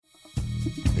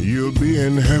You'll be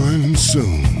in heaven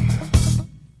soon.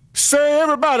 Say,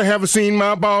 everybody haven't seen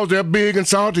my balls, they're big and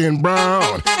salty and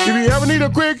brown. If you ever need a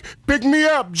quick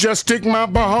pick-me-up, just stick my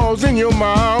balls in your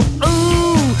mouth.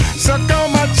 Ooh, suck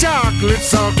on my chocolate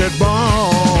salted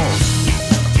balls.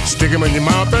 Stick them in your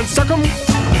mouth and suck them.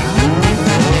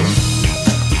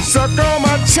 Suck on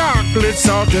my chocolate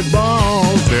salted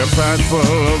balls. They're packed full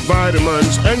of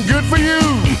vitamins and good for you.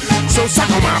 So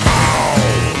suck on my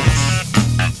balls.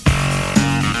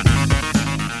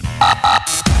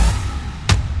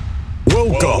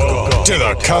 Welcome to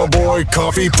the Cowboy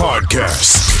Coffee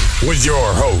Podcast with your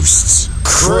hosts,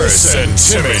 Chris and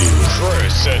Timmy.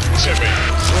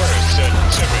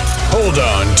 Hold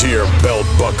on to your belt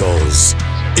buckles.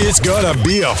 It's gonna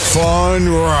be a fun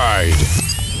ride.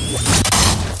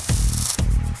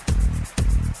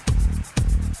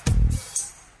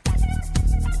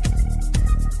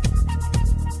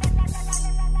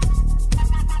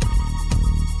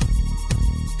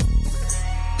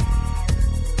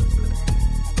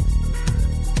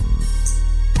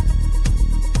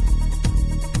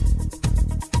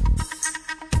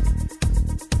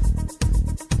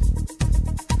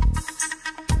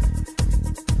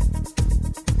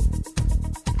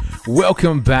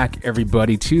 Welcome back,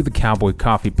 everybody, to the Cowboy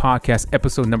Coffee Podcast,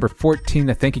 episode number 14.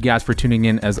 I thank you guys for tuning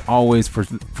in, as always,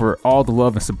 for all the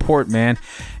love and support, man.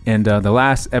 And the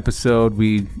last episode,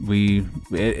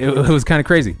 it was kind of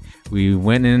crazy. We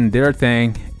went in and did our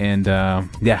thing, and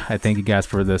yeah, I thank you guys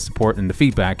for the support and the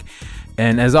feedback.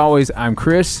 And as always, I'm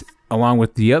Chris, along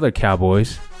with the other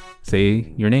Cowboys.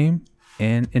 Say your name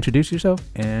and introduce yourself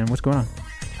and what's going on.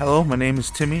 Hello, my name is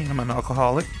Timmy. I'm an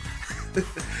alcoholic.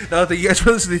 No, thank you guys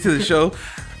for listening to the show.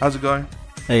 How's it going?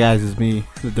 Hey guys, it's me,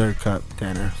 the Dirt Cup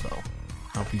Tanner. So,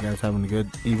 hope you guys having a good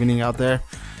evening out there.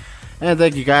 And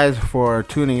thank you guys for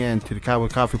tuning in to the Cowboy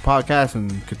Coffee Podcast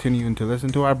and continuing to listen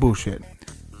to our bullshit.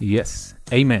 Yes,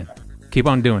 amen. Keep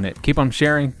on doing it. Keep on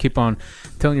sharing. Keep on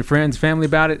telling your friends, family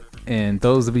about it. And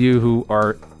those of you who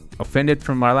are offended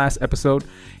from our last episode,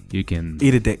 you can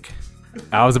eat a dick.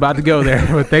 I was about to go there,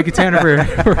 but thank you, Tanner,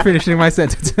 for finishing my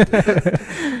sentence.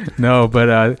 No,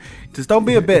 but just don't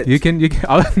be a bitch. You can.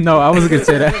 No, I wasn't gonna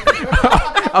say that.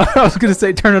 I was gonna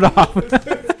say turn it off,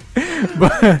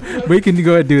 but we can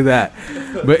go ahead and do that.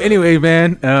 But anyway,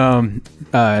 man,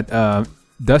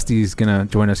 Dusty's gonna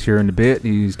join us here in a bit.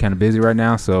 He's kind of busy right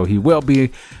now, so he will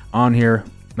be on here.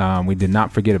 We did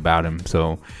not forget about him.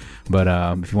 So, but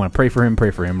if you want to pray for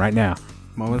him right now.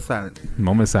 Moment silent.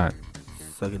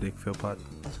 Suck a dick, Phil Pot.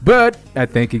 But I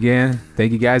thank you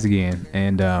guys again,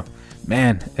 and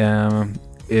man,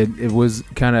 it was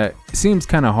seems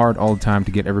kind of hard all the time to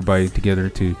get everybody together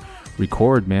to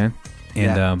record, man.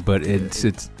 And yeah. But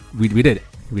we did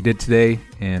it today,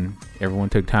 and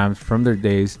everyone took time from their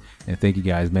days. And thank you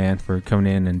guys, man, for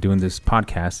coming in and doing this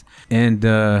podcast. And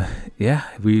yeah,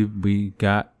 we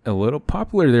got a little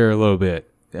popular there a little bit.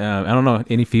 I don't know,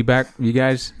 any feedback, you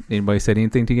guys? Anybody said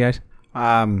anything to you guys?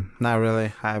 Not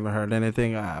really. I haven't heard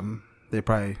anything. They're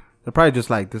probably just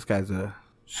like, this guy's a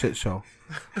shit show.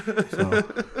 So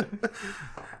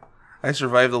I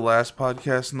survived the last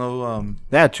podcast. No,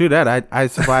 yeah, true that. I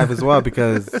survived as well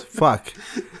because fuck.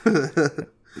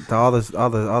 All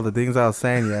the things I was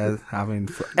saying, yeah. I mean,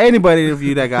 for anybody of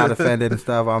you that got offended and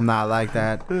stuff, I'm not like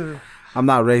that. I'm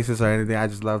not racist or anything. I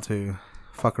just love to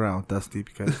fuck around with Dusty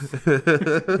because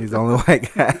he's the only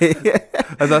white guy.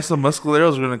 I thought some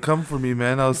muscaleros were gonna come for me,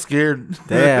 man. I was scared.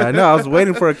 Yeah, I know. I was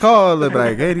waiting for a call. They're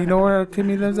like, "Hey, do you know where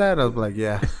Timmy lives at?" I was like,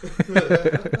 "Yeah."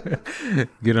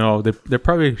 You know, they're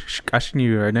probably shushing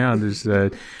you right now, just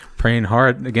praying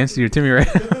hard against you, Timmy.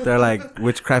 Right? They're like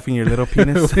witchcrafting your little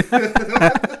penis.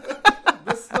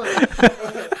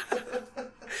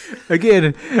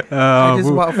 Again, I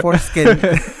just want foreskin.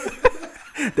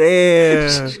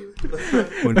 Damn.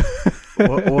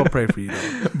 We'll pray for you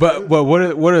though. But what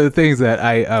are the things that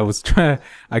I was trying?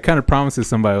 I kind of promised to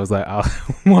somebody. I was like, I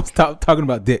won't stop talking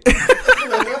about dick.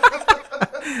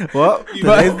 Well,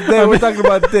 today we're talking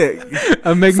about dick.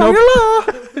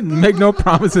 Make no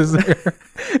promises there.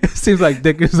 It seems like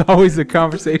dick is always a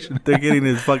conversation. They're getting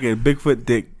this fucking Bigfoot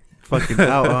dick fucking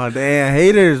out on. Damn,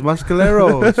 haters,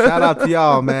 muscalero. Shout out to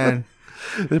y'all, man.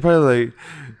 They're probably like,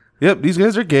 yep, these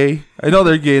guys are gay. I know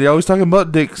they're gay. They're always talking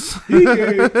about dicks.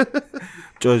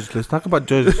 Judge, let's talk about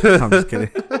Judge. I'm just kidding.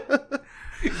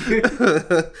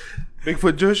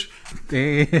 Bigfoot Josh.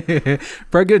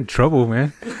 Probably get in trouble,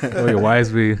 man. Oh, your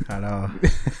wives be I know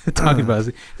talking about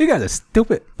it. You guys are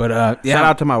stupid. But yeah. Shout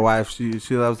out to my wife. She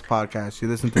loves the podcast. She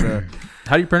listens to the.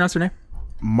 How do you pronounce her name?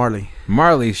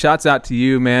 Marley, shouts out to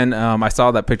you, man. I saw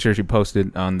that picture she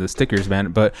posted on the stickers,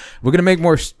 man. But we're gonna make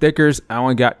more stickers. I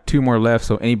only got 2 more left,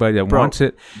 so anybody that wants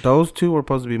it, those 2 were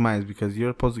supposed to be mine because you're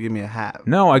supposed to give me a hat.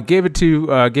 No, I gave it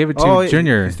to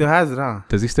Junior. He still has it, huh?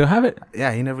 Does he still have it?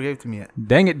 Yeah, he never gave it to me yet.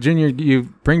 Dang it, Junior! You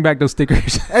bring back those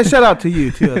stickers. And shout out to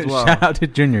you too as well. Shout out to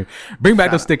Junior. Bring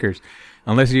back those stickers.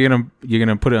 Unless you're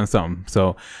gonna put it on something.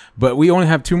 So, but we only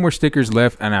have 2 more stickers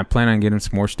left, and I plan on getting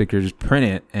some more stickers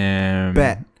printed. And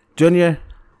bet, Junior,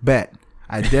 bet.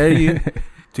 I dare you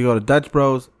to go to Dutch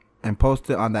Bros and post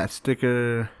it on that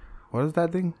sticker. What is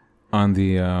that thing? On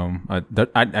the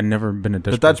I've never been to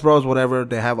Dutch. The Dutch Bros, whatever.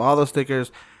 They have all those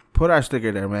stickers. Put our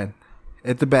sticker there, man.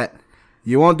 It's a bet.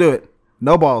 You won't do it.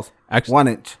 No balls. Actually, 1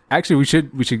 inch. Actually, we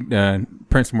should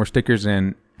print some more stickers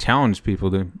and challenge people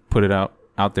to put it out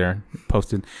there,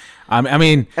 posted. I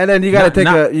mean, and then you gotta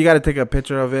take a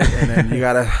picture of it, and then you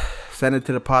gotta send it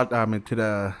to the pod. To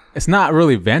the. It's not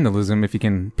really vandalism if you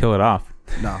can peel it off.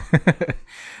 No,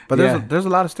 but there's a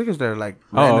lot of stickers there, like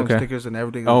random stickers and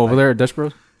everything. Oh, over there at Dutch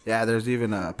Bros. Yeah, there's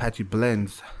even Apache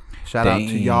Blends. Shout out to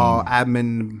y'all,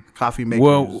 admin coffee makers.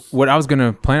 Well, what I was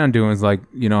gonna plan on doing is like,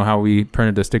 you know how we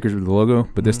printed the stickers with the logo,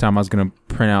 but this time I was gonna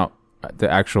print out the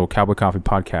actual Cowboy Coffee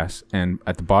podcast, and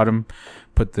at the bottom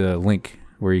put the link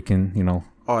where you can,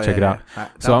 check it out.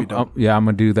 So I'm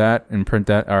gonna do that and print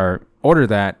that or order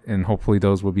that, and hopefully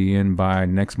those will be in by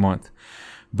next month.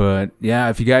 But yeah,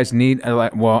 if you guys need, I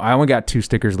only got 2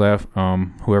 stickers left.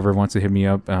 Whoever wants to hit me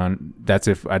up, that's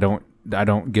if I don't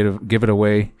give it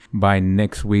away by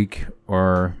next week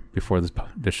or before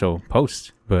the show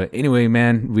posts. But anyway,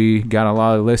 man, we got a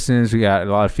lot of listens. We got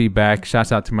a lot of feedback.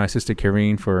 Shouts out to my sister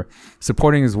Karine for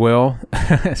supporting as well.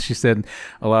 She said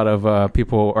a lot of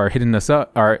people are hitting us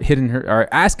up, are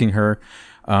asking her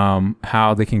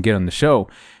how they can get on the show.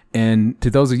 And to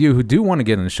those of you who do want to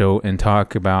get on the show and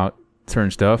talk about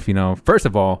certain stuff, first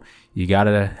of all, you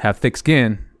gotta have thick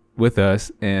skin with us,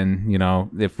 and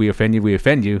if we offend you, we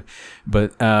offend you.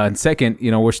 But second,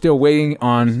 we're still waiting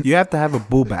on. You have to have a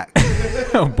bull back.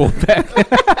 A bull back.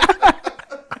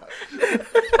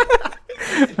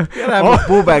 You gotta have a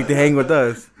bull back to hang with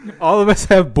us. All of us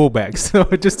have bull backs, so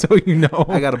just so you know,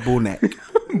 I got a bull neck.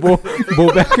 bull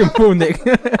back and bull neck.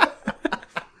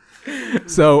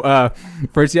 So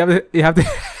first, you have to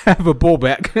have a bull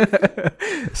back.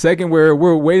 Second, we're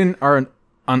waiting on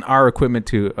our equipment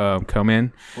to come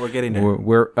in. We're getting there.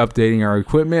 We're updating our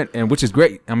equipment, and which is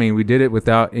great. I mean, we did it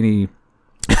without any.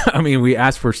 I mean, we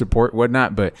asked for support,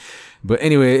 whatnot, but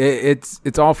anyway,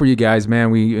 it's all for you guys,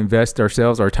 man. We invest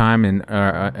ourselves, our time, and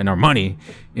our money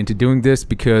into doing this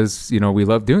because we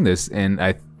love doing this. And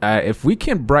if we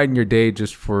can brighten your day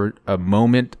just for a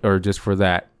moment or just for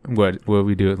that, what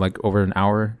we do it like over an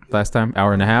hour last time,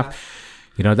 hour and a half.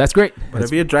 That's great. But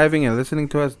if you're driving and listening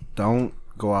to us, don't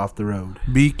go off the road.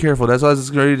 Be careful. That's what I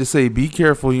was ready to say. Be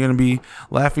careful. You're gonna be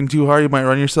laughing too hard. You might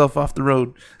run yourself off the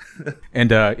road. And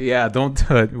don't.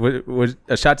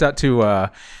 Shouts out to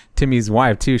Timmy's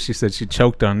wife too. She said she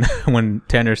choked on when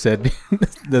Tanner said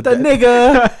the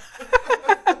nigga.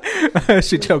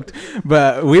 She choked,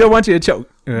 but we don't want you to choke.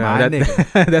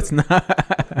 Nigga. That's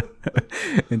not.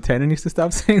 And Tanner needs to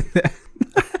stop saying that.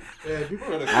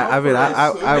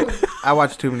 I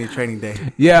watch too many Training Day.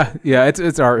 Yeah,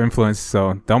 it's our influence.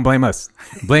 So don't blame us.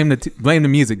 Blame the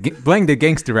music. Blame the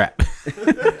gangster rap.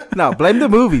 No, blame the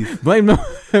movies. Blame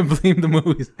the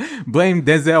movies. Blame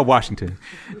Denzel Washington.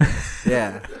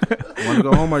 Yeah. You want to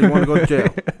go home or you want to go to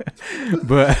jail?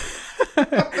 But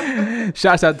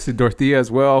shouts out to Dorothea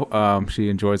as well. She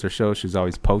enjoys her show. She's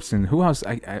always posting. Who else?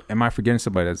 Am I forgetting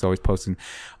somebody that's always posting?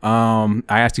 I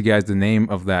asked you guys the name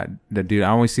of that dude. I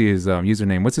only see his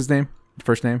username. What's his name?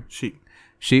 First name? Sheep.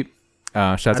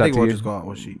 Shouts out to we'll you. Just go out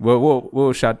with Sheep. We'll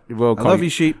I love you,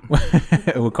 Sheep.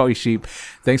 We'll call you Sheep.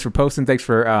 Thanks for posting. Thanks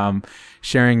for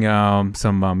sharing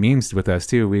some memes with us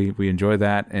too. We enjoy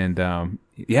that. And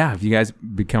if you guys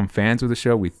become fans of the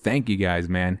show, we thank you guys,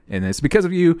 man. And it's because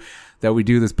of you that we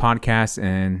do this podcast,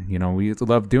 and we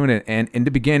love doing it. And in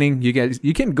the beginning, you guys,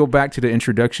 you can go back to the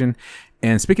introduction.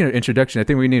 And speaking of introduction, I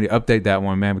think we need to update that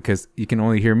one, man, because you can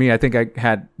only hear me. I think I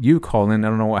had you call in. I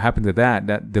don't know what happened to that.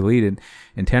 That deleted.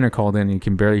 And Tanner called in, and you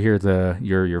can barely hear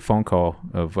your phone call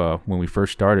of when we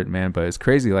first started, man. But it's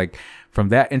crazy. Like from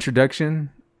that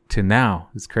introduction to now,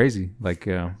 it's crazy. Like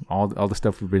all the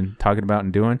stuff we've been talking about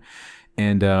and doing.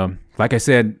 And like I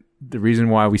said, the reason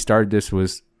why we started this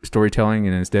was storytelling,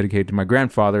 and it's dedicated to my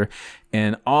grandfather.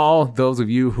 And all those of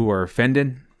you who are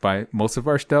offended by most of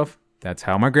our stuff, that's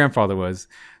how my grandfather was.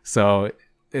 So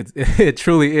it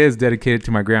truly is dedicated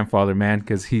to my grandfather, man,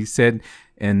 because he said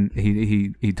and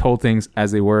he told things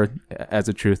as they were, as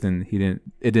the truth, and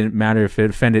it didn't matter if it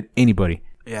offended anybody.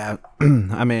 Yeah,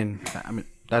 I mean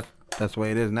that's the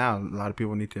way it is now. A lot of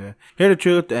people need to hear the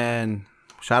truth, and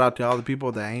shout out to all the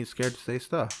people that ain't scared to say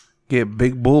stuff. Get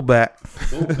big bull back.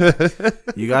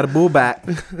 You got a bull back.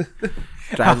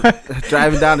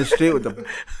 Driving down the street with the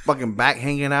fucking back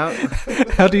hanging out.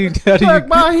 How do you Look,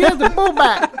 Mom, here's the bull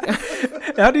back.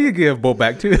 how do you give bull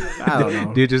back to? I don't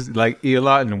know. Do you just like eat a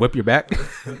lot and whip your back?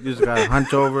 You just gotta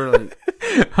hunch over, like,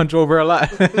 Hunch over a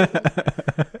lot.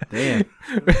 damn,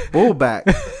 bull back.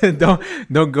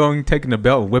 don't go and taking the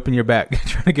belt and whipping your back,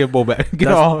 trying to get bull back.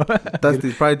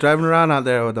 Dusty's probably driving around out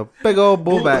there with a big old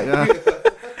bull back.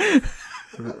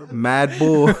 Mad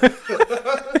bull.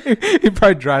 He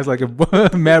probably drives like a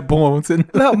mad bull.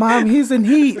 Look, Mom, he's in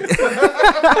heat.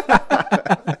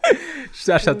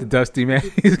 Shout out to Dusty, man.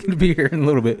 He's gonna be here in a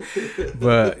little bit.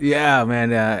 But yeah, man,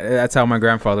 that's how my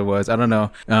grandfather was. I don't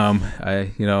know.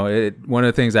 One of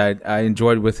the things I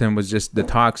enjoyed with him was just the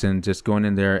talks and just going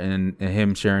in there and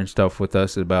him sharing stuff with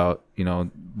us about,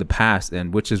 the past,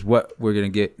 and which is what we're gonna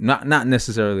get. Not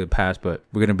necessarily the past, but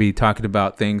we're gonna be talking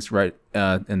about things right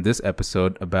in this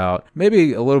episode about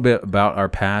maybe a little bit about our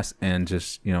past and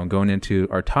just going into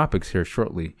our topics here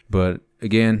shortly. But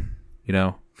again,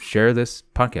 share this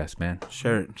podcast, man.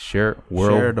 Share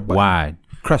worldwide.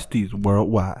 Krusty's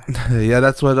worldwide. Yeah,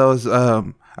 that's what I was. I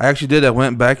actually did. I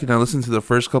went back and I listened to the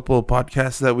first couple of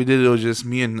podcasts that we did. It was just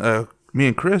me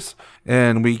and Chris,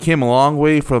 and we came a long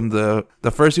way from the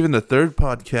first, even the third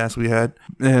podcast we had.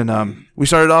 And we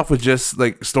started off with just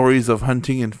like stories of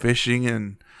hunting and fishing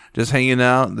and just hanging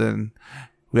out. Then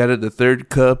we added the third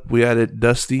cup. We added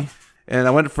Dusty, and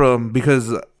I went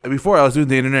because before I was doing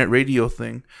the internet radio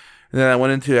thing. And then I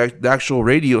went into the actual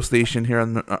radio station here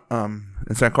in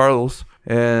San Carlos,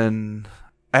 and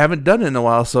I haven't done it in a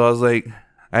while. So I was like,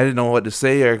 I didn't know what to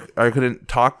say, or I couldn't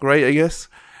talk right, I guess.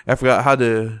 I forgot how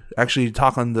to actually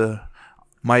talk on the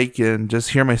mic and just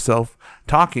hear myself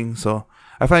talking. So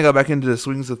I finally got back into the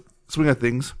swing of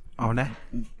things. Oh, nah.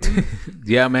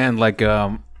 Yeah, man. Like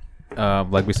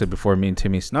we said before, me and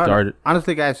Timmy started. No,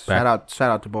 honestly, guys, shout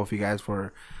out to both of you guys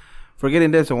for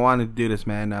getting this and wanting to do this,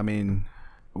 man. I mean,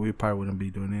 we probably wouldn't be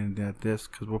doing anything like this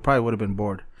because we probably would have been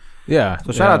bored. Yeah.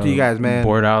 So shout out to you guys, man.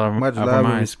 Bored out of much love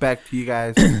and respect to you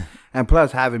guys, and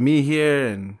plus having me here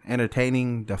and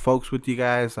entertaining the folks with you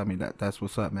guys. I mean, that's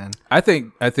what's up, man. I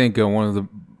think one of the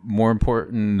more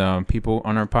important people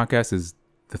on our podcast is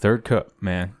the third cup,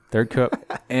 man. Third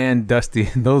cup and Dusty.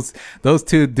 Those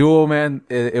two duo, man.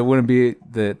 It wouldn't be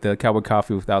the Cowboy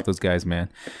Coffee without those guys, man.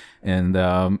 And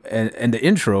the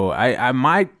intro,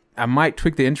 I might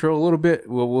tweak the intro a little bit.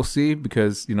 We'll see,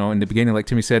 because in the beginning, like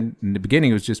Timmy said, in the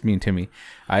beginning it was just me and Timmy.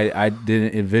 I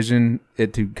didn't envision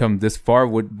it to come this far.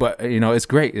 But it's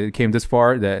great. It came this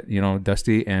far that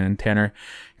Dusty and Tanner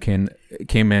came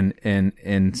in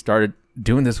and started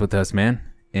doing this with us, man.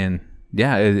 And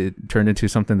yeah, it turned into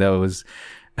something that was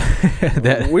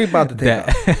that we about to take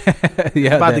off.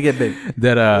 Yeah, about to get big.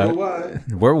 That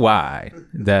worldwide.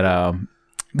 That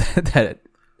that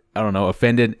I don't know,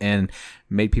 offended and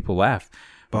made people laugh.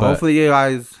 But hopefully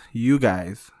you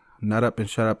guys nut up and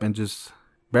shut up and just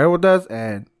bear with us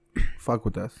and fuck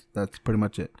with us. That's pretty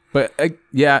much it. But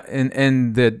yeah,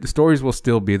 and the stories will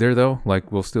still be there, though.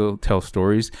 Like, we'll still tell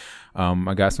stories.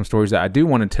 I got some stories that I do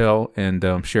want to tell and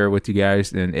share with you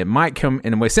guys, and it might come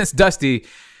in a way. Since Dusty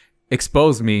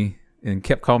exposed me and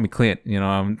kept calling me Clint,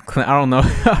 Clint, I don't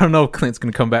know if Clint's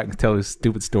gonna come back and tell his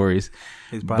stupid stories.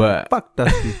 He's probably like, fuck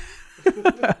Dusty.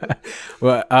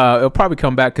 Well, it'll probably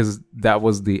come back because that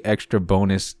was the extra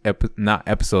bonus, not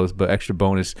episodes, but extra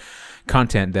bonus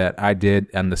content that I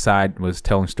did on the side, was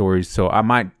telling stories. So I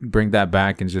might bring that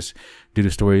back and just do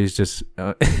the stories, just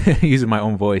using my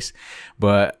own voice.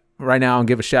 But right now, I'll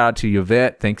give a shout out to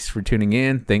Yvette. Thanks for tuning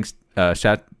in. Thanks.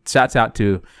 Shouts out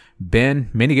to Ben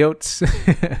Minigoats.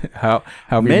 How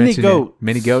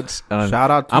Minigoats. Shout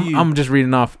out to you. I'm just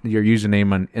reading off your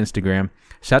username on Instagram.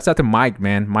 Shouts out to Mike,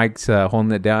 man. Mike's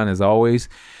holding it down as always,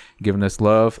 giving us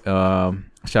love.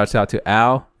 Shouts out to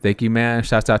Al. Thank you, man.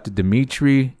 Shouts out to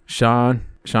Dimitri, Sean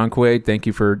Quaid. Thank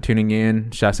you for tuning in.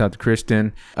 Shouts out to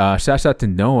Kristen. Shouts out to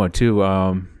Noah too.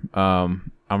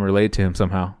 I'm related to him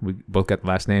somehow. We both got the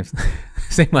last names,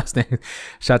 same last name.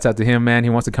 Shouts out to him, man.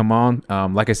 He wants to come on.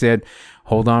 Like I said,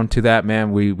 hold on to that,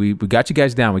 man. We got you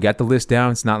guys down. We got the list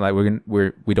down. It's not like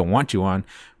we don't want you on.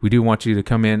 We do want you to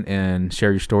come in and share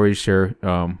your stories, share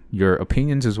your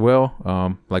opinions as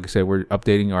well. Like I said, we're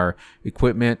updating our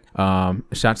equipment.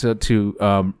 Shouts out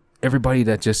to everybody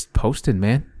that just posted,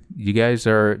 man. you guys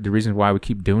are the reason why we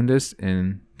keep doing this,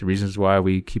 and the reasons why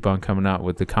we keep on coming out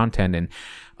with the content. And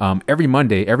every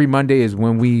Monday is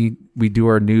when we do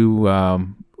our new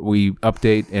we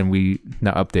update, and we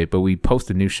post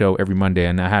a new show every Monday.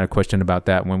 And I had a question about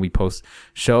that. When we post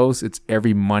shows, it's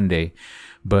every Monday.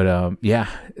 But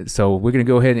so we're gonna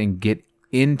go ahead and get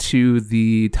into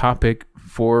the topic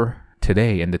for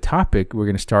today. And the topic we're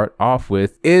gonna start off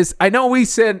with is, I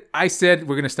said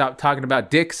we're gonna stop talking about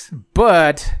dicks,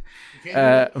 but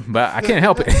I can't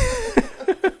help it.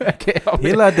 I can't help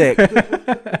He love dick.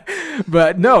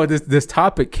 But no, this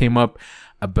topic came up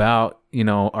about,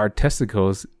 our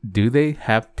testicles. Do they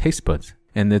have taste buds?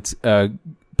 And it's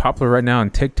popular right now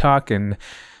on TikTok, and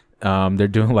they're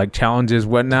doing like challenges,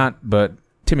 whatnot. But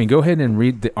Timmy, go ahead and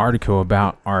read the article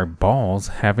about our balls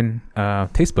having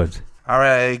taste buds. All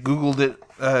right, I googled it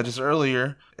just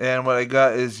earlier, and what I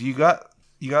got is you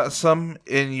got some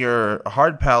in your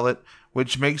hard palate,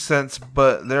 which makes sense,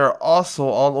 but they're also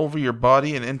all over your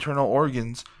body and internal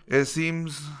organs. It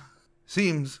seems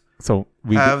so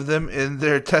we have them in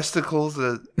their testicles.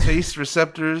 The taste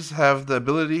receptors have the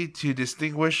ability to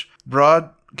distinguish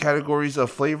broad categories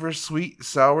of flavors: sweet,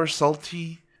 sour,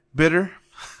 salty, bitter.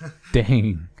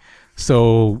 Dang.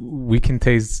 So we can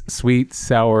taste sweet,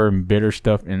 sour, and bitter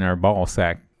stuff in our ball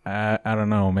sack. I don't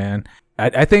know, man.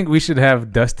 I think we should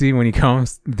have Dusty, when he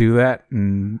comes, do that.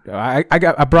 And I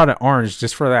brought an orange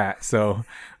just for that. So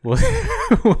we're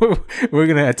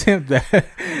gonna attempt that.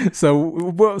 So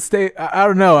we'll stay. I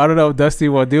don't know if Dusty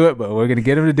will do it, but we're gonna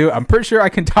get him to do it. I'm pretty sure I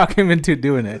can talk him into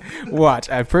doing it. Watch.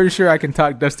 I'm pretty sure I can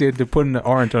talk Dusty into putting the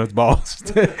orange on his balls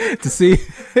to see.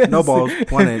 No balls,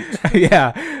 1 inch.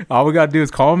 Yeah. All we gotta do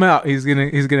is call him out. He's gonna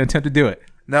attempt to do it.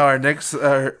 Now our next...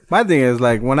 My thing is,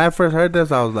 like, when I first heard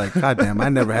this, I was like, God damn, I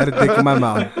never had a dick in my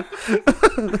mouth.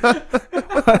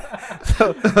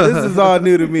 So this is all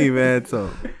new to me, man. So,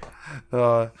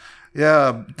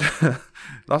 yeah,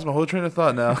 lost my whole train of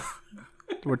thought now.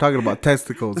 we're talking about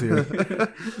testicles here.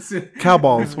 Cow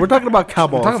balls. We're talking about cow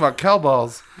balls. We're talking about cow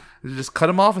balls. You just cut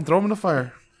them off and throw them in the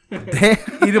fire. Damn.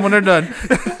 Eat them when they're done.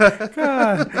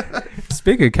 God.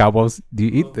 Speaking of cow balls, do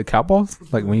you eat the cow balls?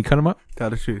 Like when you cut them up? Tell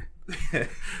the truth.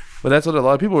 But that's what a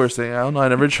lot of people were saying. I don't know. I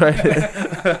never tried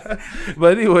it.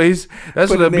 But anyways,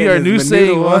 that's Put going to it be in our his new menudo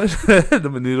saying. one. The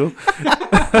menudo.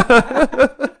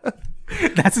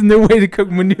 That's a new way to cook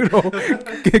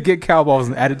menudo. Get cow balls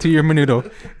and add it to your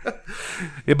menudo.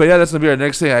 Yeah, but that's going to be our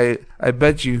next thing. I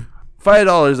bet you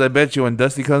 $5. I bet you when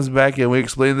Dusty comes back and we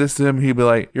explain this to him, he'll be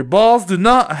like, "Your balls do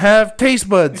not have taste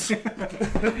buds."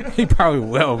 He probably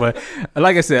will, but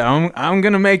like I said, I'm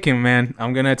gonna make him, man.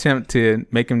 I'm gonna attempt to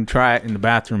make him try it in the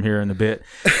bathroom here in a bit.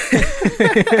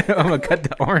 I'm gonna cut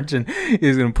the orange, and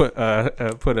he's gonna put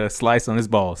a slice on his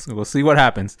balls. We'll see what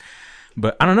happens.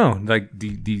 But I don't know. Like, do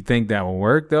you think that will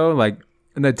work though? Like,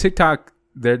 in the TikTok,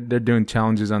 they're doing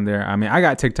challenges on there. I mean, I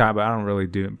got TikTok, but I don't really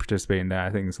participate in that.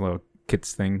 I think it's a little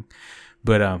kids thing.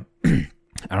 But I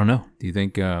don't know. Do you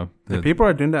think if people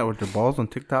are doing that with their balls on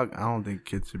TikTok, I don't think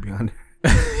kids should be on there.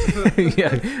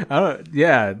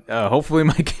 Hopefully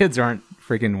my kids aren't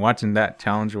freaking watching that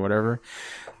challenge or whatever.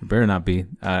 It better not be.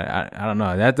 I don't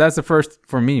know. That's the first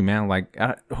for me, man. Like,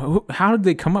 how did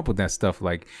they come up with that stuff?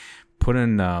 Like,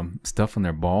 putting stuff on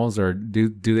their balls, or do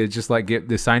they just like get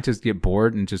the scientists get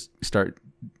bored and just start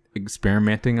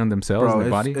experimenting on themselves and their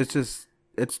body?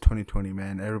 It's 2020,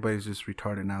 man. Everybody's just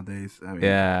retarded nowadays. I mean,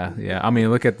 yeah. I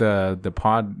mean, look at the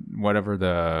pod, whatever,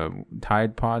 the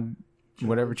Tide Pod,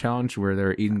 whatever challenge where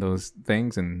they're eating those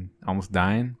things and almost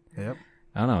dying. Yep.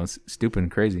 I don't know. It's stupid and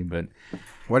crazy, but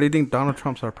why do you think Donald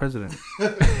Trump's our president?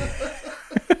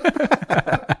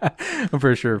 I'm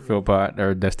pretty sure Phil Pot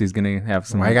or Dusty's gonna have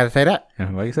some. Why you gotta say that?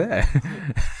 Why you say that?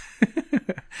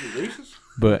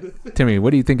 But Timmy,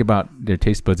 what do you think about their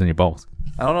taste buds in your balls?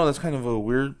 I don't know. That's kind of a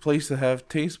weird place to have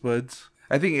taste buds.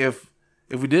 I think if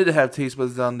we did have taste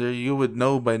buds down there, you would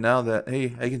know by now that,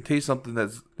 hey, I can taste something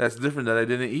that's different that I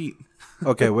didn't eat.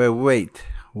 Okay, wait.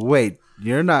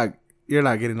 You're not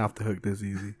getting off the hook this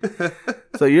easy.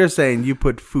 So you're saying you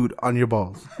put food on your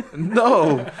balls?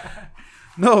 No,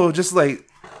 just like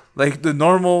the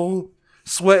normal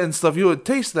sweat and stuff. You would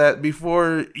taste that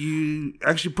before you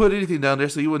actually put anything down there,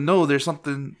 so you would know there's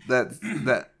something that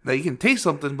you can taste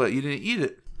something, but you didn't eat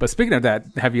it. But speaking of that,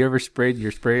 have you ever sprayed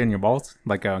your spray in your balls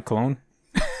like a cologne?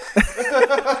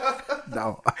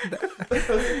 No.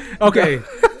 Okay.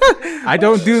 I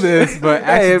don't do this, but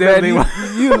accidentally. Hey,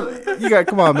 man, you got,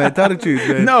 come on, man. Tell the truth,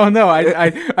 man. No. I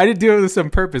didn't do this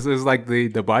on purpose. It was like the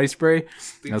body spray.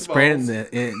 I was spraying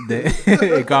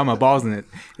it got my balls in it.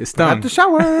 It stung. At the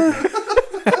shower.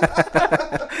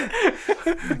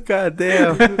 God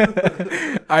damn.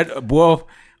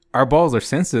 our balls are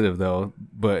sensitive though,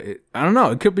 but I don't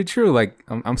know. It could be true. Like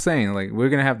I'm saying, like we're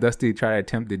gonna have Dusty try to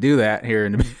attempt to do that here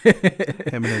in the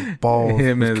Him and his balls,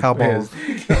 his cow balls.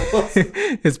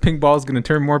 His pink ball's gonna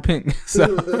turn more pink.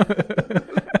 So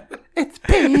it's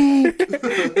pink.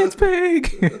 It's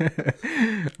pink.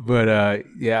 But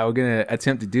yeah, we're gonna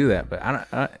attempt to do that. But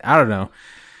I don't know.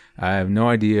 I have no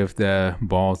idea if the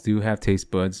balls do have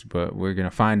taste buds, but we're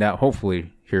gonna find out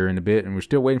hopefully here in a bit. And we're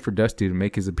still waiting for Dusty to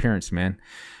make his appearance, man.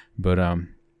 But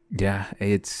yeah,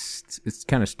 it's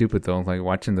kind of stupid though, like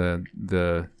watching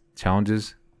the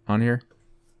challenges on here.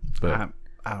 But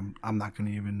I'm not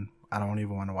gonna even. I don't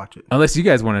even want to watch it. Unless you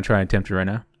guys want to try and attempt it right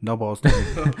now. No balls,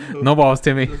 Timmy. No balls,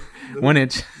 Timmy. 1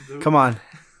 inch. Come on,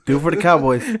 do it for the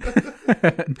Cowboys.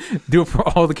 Do it for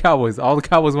all the Cowboys. All the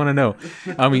Cowboys want to know.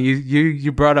 I mean,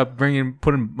 you brought up putting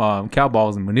cow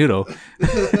balls in Menudo.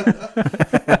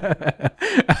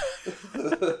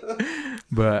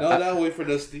 But I'll wait for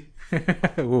Dusty.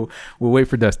 we'll wait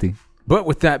for Dusty. But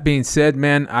with that being said,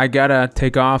 man, I gotta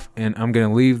take off, and I'm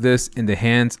gonna leave this in the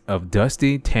hands of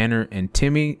Dusty, Tanner, and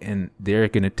Timmy, and they're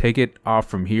gonna take it off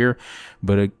from here.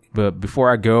 But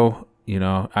before I go, you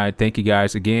know, I thank you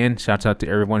guys again. Shouts out to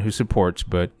everyone who supports.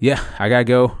 But yeah, I gotta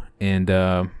go, and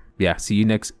yeah, see you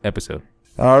next episode.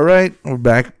 All right, we're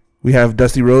back. We have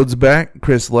Dusty Rhodes back.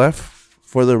 Chris left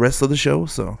for the rest of the show.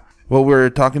 So what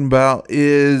we're talking about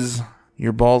is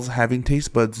your balls having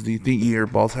taste buds. Do you think your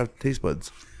balls have taste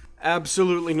buds?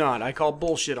 Absolutely not. I call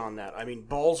bullshit on that. I mean,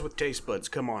 balls with taste buds.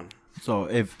 Come on. So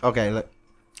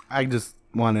I just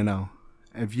want to know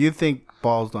if you think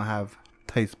balls don't have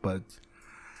taste buds.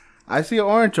 I see an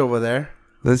orange over there.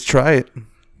 Let's try it.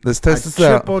 Let's test this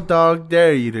out. Triple dog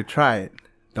dare you to try it.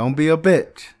 Don't be a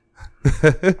bitch.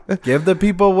 Give the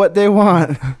people what they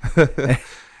want.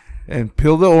 And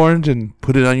peel the orange and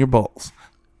put it on your balls.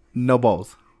 No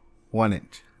balls. 1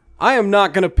 inch. I am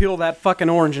not going to peel that fucking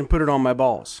orange and put it on my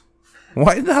balls.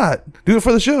 Why not? Do it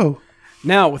for the show.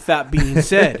 Now, with that being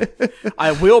said,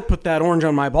 I will put that orange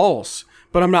on my balls,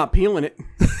 but I'm not peeling it.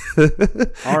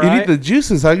 All right? You need the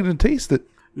juices. How are you going to taste it?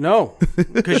 No,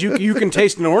 because you can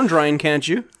taste an orange rind, can't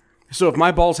you? So if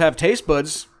my balls have taste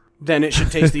buds, then it should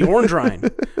taste the orange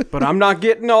rind. But I'm not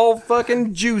getting all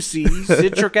fucking juicy,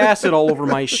 citric acid all over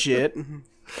my shit.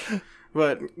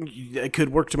 But it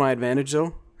could work to my advantage,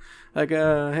 though. Like,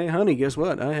 hey, honey, guess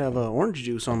what? I have orange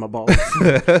juice on my balls.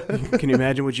 Can you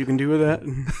imagine what you can do with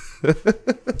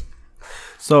that?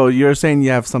 So you're saying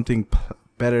you have something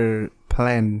better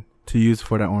planned to use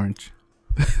for that orange?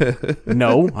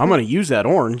 No, I'm going to use that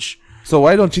orange. So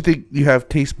why don't you think you have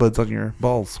taste buds on your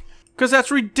balls? Because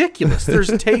that's ridiculous.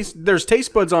 There's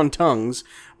taste buds on tongues,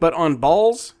 but on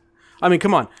balls? I mean,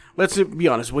 come on. Let's be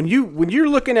honest. When you're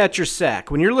looking at your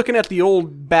sack, when you're looking at the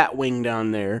old bat wing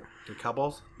down there, Your cow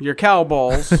balls? Your cow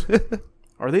balls.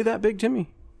 Are they that big, Timmy?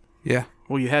 Yeah.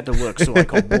 Well, you had to look, so I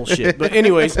called bullshit. But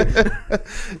anyways. That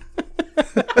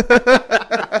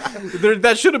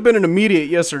should have been an immediate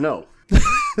yes or no.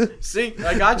 See?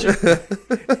 I got you.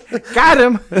 Got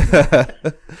him.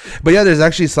 But yeah, there's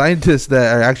actually scientists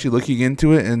that are actually looking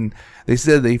into it, and they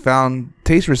said they found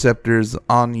taste receptors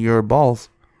on your balls.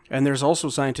 And there's also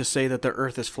scientists say that the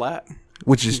Earth is flat.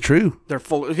 Which is true. They're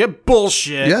full of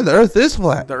bullshit. Yeah, the Earth is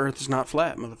flat. The Earth is not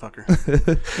flat, motherfucker.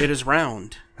 It is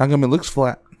round. How come it looks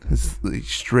flat? It's like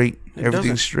straight.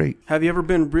 Everything's straight. Have you ever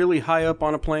been really high up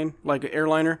on a plane, like an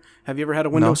airliner? Have you ever had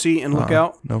a window seat and look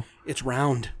out? No. It's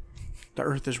round. The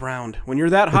Earth is round. When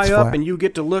you're that high up and you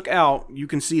get to look out, you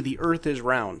can see the Earth is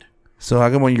round. So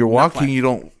how come when you're walking, you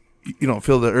don't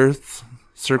feel the Earth's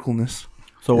circleness?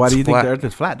 So why do you think the Earth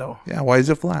is flat, though? Yeah, why is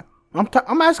it flat?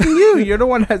 I'm asking you. You're the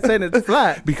one that's saying it's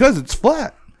flat. Because it's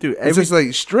flat. Dude, it's just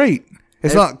like straight.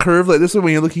 It's not curved like this.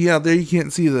 When you're looking out there, you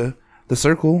can't see the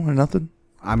circle or nothing.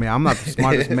 I mean, I'm not the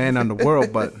smartest man in the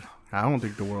world, but I don't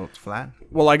think the world's flat.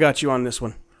 Well, I got you on this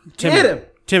one. Timmy, Get him!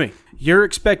 Timmy, you're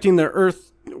expecting the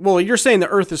Earth... Well, you're saying the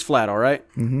Earth is flat, all right?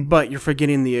 Mm-hmm. But you're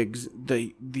forgetting the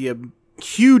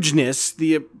hugeness,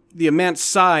 the immense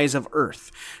size of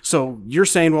Earth. So you're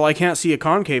saying, well, I can't see a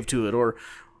concave to it, or...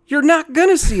 You're not going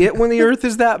to see it when the Earth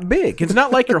is that big. It's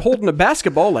not like you're holding a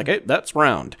basketball like, hey, that's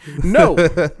round. No.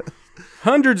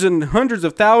 Hundreds and hundreds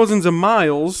of thousands of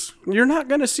miles, you're not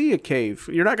going to see a cave.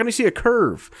 You're not going to see a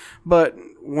curve. But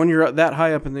when you're that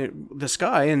high up in the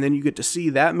sky and then you get to see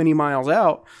that many miles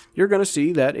out, you're going to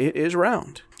see that it is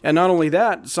round. And not only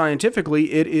that,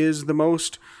 scientifically, it is the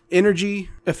most energy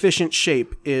efficient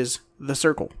shape is the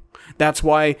circle. That's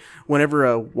why whenever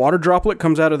a water droplet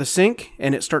comes out of the sink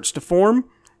and it starts to form,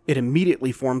 it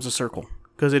immediately forms a circle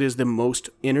because it is the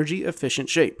most energy efficient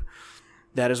shape.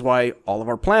 That is why all of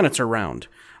our planets are round.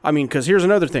 I mean, because here's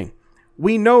another thing.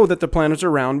 We know that the planets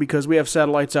are round because we have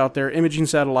satellites out there, imaging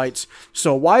satellites.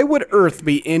 So why would Earth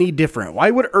be any different? Why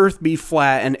would Earth be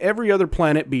flat and every other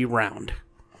planet be round?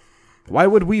 Why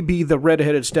would we be the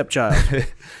red-headed stepchild?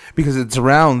 Because it's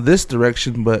round this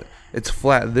direction, but it's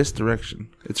flat this direction.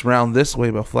 It's round this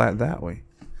way, but flat that way.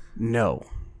 No.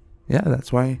 Yeah,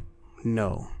 that's why.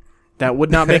 No. That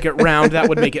would not make it round. That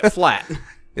would make it flat.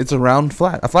 It's a round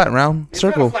flat. A flat round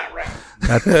circle. Flat round.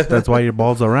 That's why your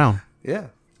balls are round. Yeah.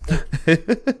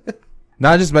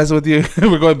 Not just messing with you.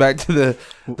 We're going back to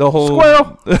the whole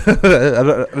Squirrel.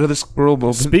 Another squirrel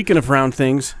moment. Speaking of round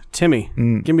things, Timmy,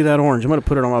 give me that orange. I'm going to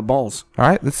put it on my balls. All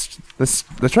right, let's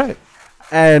try it.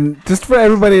 And just for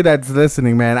everybody that's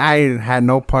listening, man, I had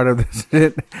no part of this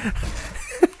shit.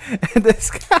 And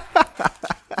this guy,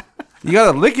 You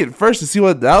gotta lick it first to see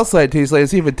what the outside tastes like and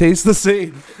see if it tastes the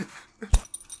same.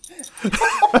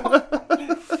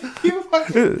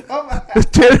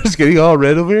 Tanner's getting all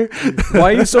red over here.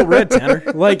 Why are you so red, Tanner?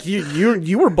 Like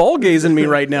you were ball gazing me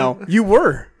right now. You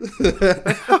were.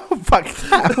 fuck,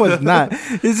 that was not.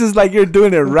 It's just like you're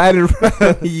doing it right in front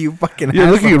of me, you fucking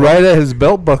You're looking asshole. right at his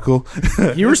belt buckle.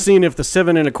 You were seeing if the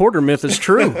 7 1/4 myth is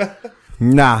true.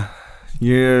 Nah.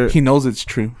 You're He knows it's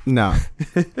true. no.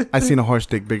 I seen a horse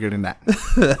dick bigger than that.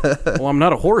 Well, I'm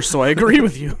not a horse, so I agree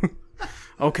with you.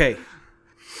 Okay.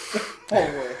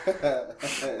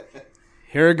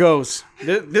 Here it goes.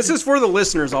 This is for the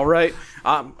listeners, all right?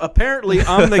 Apparently,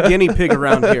 I'm the guinea pig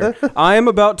around here. I am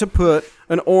about to put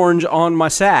an orange on my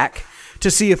sack to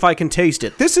see if I can taste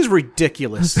it. This is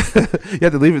ridiculous. You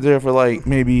have to leave it there for like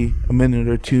maybe a minute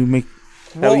or two.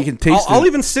 That way you can taste I'll it.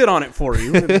 even sit on it for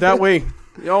you. That way,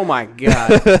 oh my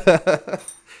God.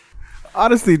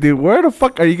 Honestly, dude, where the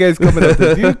fuck are you guys coming up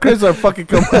with? You and Chris are fucking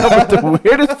coming up with the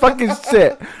weirdest fucking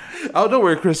shit. I don't know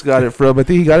where Chris got it from. I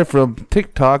think he got it from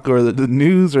TikTok or the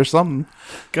news or something.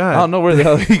 God. I don't know where the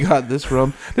hell he got this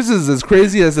from. This is as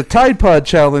crazy as the Tide Pod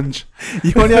challenge.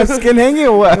 You only have skin hanging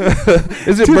or what?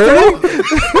 Is it burning?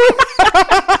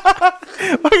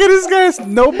 Look at this guy has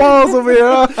no balls over here.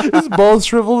 Huh? His balls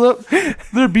shriveled up.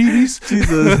 They're BBs.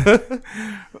 Jesus.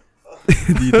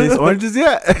 Do you taste oranges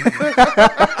yet?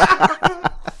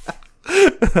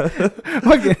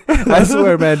 Fucking, I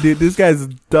swear, man, dude, this guy's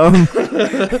dumb.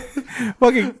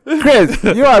 Fucking Chris,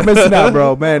 you are missing out,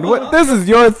 bro, man. What? This is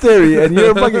your theory, and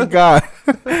you're a fucking god.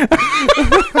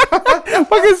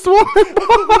 Fucking swollen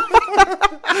ball.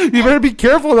 You better be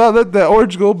careful not let that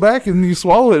orange go back and you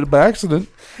swallow it by accident.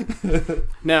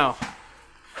 Now,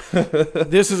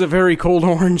 this is a very cold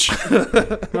orange.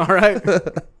 All right.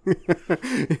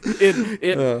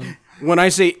 When I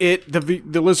say it,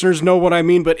 the listeners know what I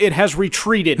mean, but it has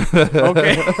retreated.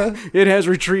 Okay, it has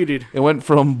retreated. It went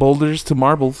from boulders to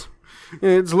marbles.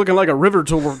 It's looking like a river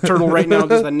turtle right now.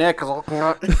 Just the neck is all.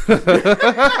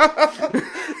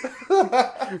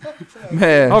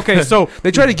 Man. Okay, so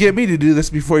They tried to get me to do this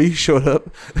before you showed up.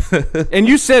 and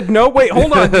you said no. Wait,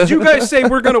 hold on. Did you guys say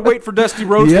we're gonna wait for Dusty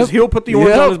Rhodes because he'll put the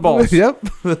orange on his balls? Yep.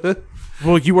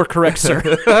 Well, you were correct, sir.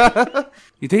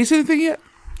 You taste anything yet?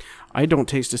 I don't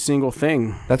taste a single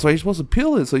thing. That's why you're supposed to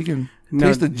peel it so you can Now,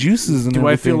 taste the juices. And Do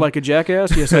I feel everything. like a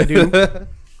jackass? Yes, I do.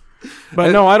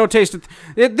 But no, I don't taste it.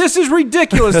 This is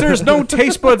ridiculous. There's no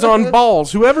taste buds on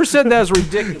balls. Whoever said that is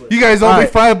ridiculous. You guys owe me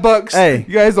Alright. $5. Hey.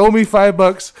 You guys owe me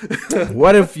 $5.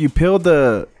 What if you peel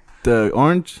the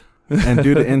orange and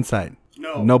do the inside?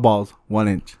 No balls, 1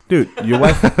 inch. Dude, your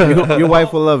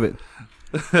wife will love it.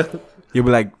 You'll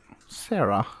be like,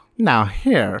 Sarah, now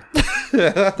here,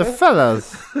 the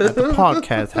fellas at the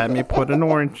podcast had me put an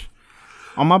orange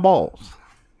on my balls.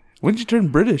 When'd you turn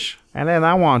British? And then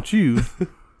I want you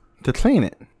to clean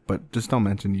it. But just don't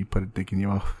mention you put a dick in your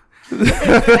mouth.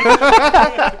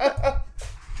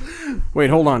 Wait,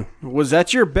 hold on. Was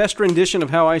that your best rendition of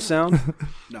how I sound?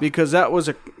 No. Because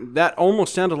that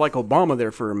almost sounded like Obama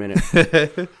there for a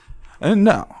minute. And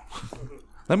now,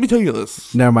 let me tell you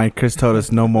this. Never mind, Chris told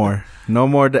us no more. No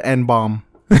more the N-bomb.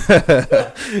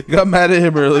 Got mad at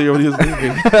him earlier when he was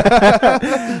leaving.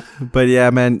 But yeah,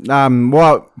 man.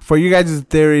 Well, for you guys'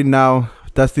 theory now,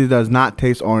 Dusty does not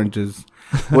taste oranges,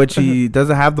 which he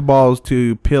doesn't have the balls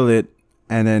to peel it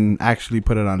and then actually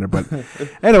put it on there. But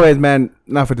anyways, man,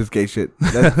 enough of this gay shit.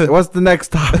 What's the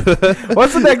next topic?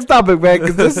 What's the next topic, man?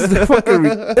 Because this is fucking,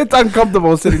 it's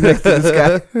uncomfortable sitting next to this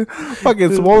guy.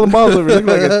 Fucking swollen balls over here. Look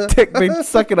like a tick being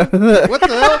sucking on it. What the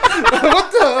hell?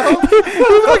 What the hell?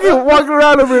 He's fucking walking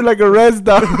around over here like a res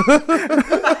dog.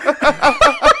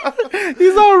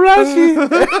 He's all rashy.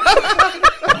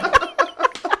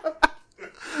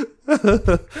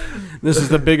 This is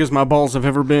the biggest my balls have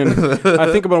ever been. I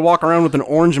think I'm going to walk around with an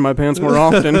orange in my pants more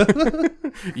often.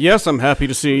 Yes, I'm happy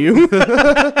to see you.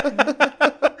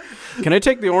 Can I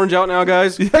take the orange out now,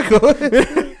 guys? Yeah, go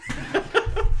ahead.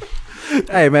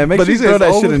 Hey man, make But sure you these throw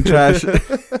guys that shit in trash.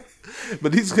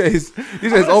 But these guys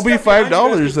owe me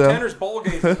 $5 though. Tanner's ball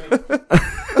game.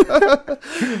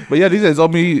 But yeah, these guys owe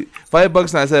me $5,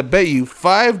 and I said, bet you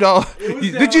 $5.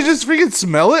 Did you just freaking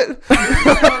smell it?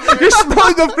 You're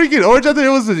smelling the freaking orange out there.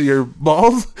 It was in your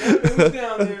balls. It was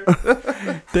down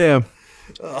there. Damn.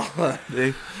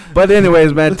 But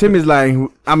anyways, man, Timmy's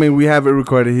lying. I mean, we have it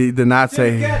recorded. He did not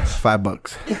say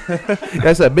 $5.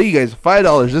 I said, bet you guys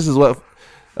 $5. This is what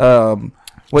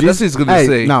Dusty's going to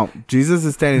say. No, Jesus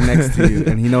is standing next to you,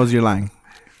 and he knows you're lying.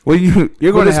 When You're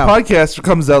going when to this hell. podcast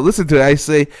comes out, listen to it. I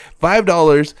say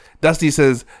 $5. Dusty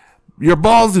says, your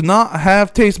balls do not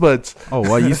have taste buds. Oh,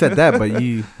 well, you said that, but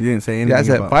you didn't say anything. Yeah, I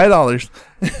said about, $5.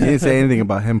 You didn't say anything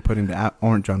about him putting the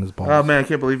orange on his balls. Oh man, I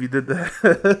can't believe you did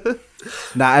that.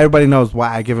 Now everybody knows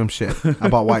why I give him shit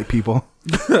about white people.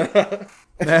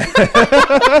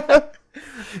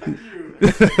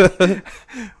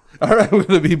 All right, we're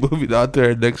gonna be moving on to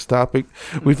our next topic.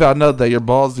 We found out that your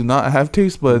balls do not have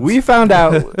taste buds. We found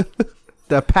out,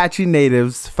 the Apache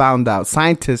natives found out,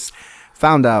 scientists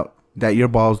found out that your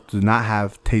balls do not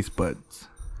have taste buds.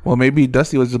 Well, maybe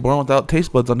Dusty was just born without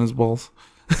taste buds on his balls.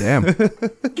 Damn.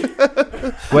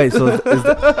 Wait, so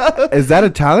is that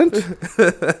a challenge?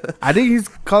 I think he's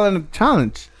calling it a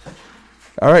challenge.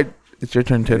 All right, it's your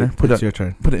turn, Tanner. It's your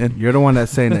turn. Put it in. You're the one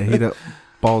that's saying that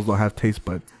balls don't have taste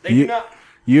buds. They do not.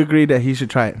 You agree that he should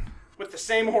try it. With the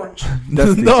same orange.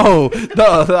 Dusty, No.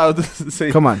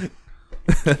 come on.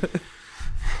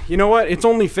 You know what? It's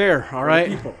only fair, all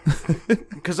right?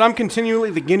 Because I'm continually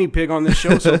the guinea pig on this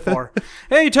show so far.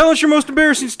 Hey, tell us your most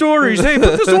embarrassing stories. Hey,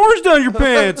 put this orange down your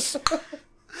pants.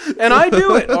 And I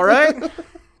do it, all right?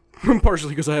 Partially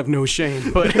because I have no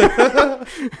shame, but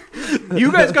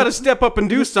you guys got to step up and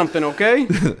do something, okay?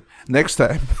 Next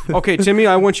time. Okay, Timmy,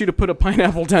 I want you to put a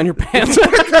pineapple down your pants.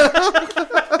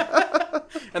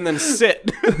 And then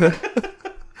sit.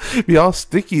 Be all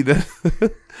sticky then.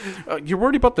 You're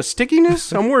worried about the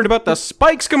stickiness? I'm worried about the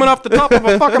spikes coming off the top of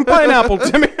a fucking pineapple,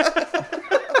 Timmy.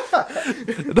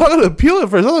 I'm not gonna peel it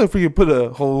first. I'm gonna freaking put a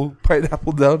whole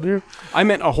pineapple down there. I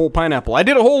meant a whole pineapple. I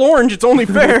did a whole orange. It's only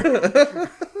fair.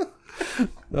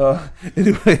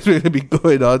 Anyways, we're gonna be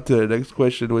going on to our next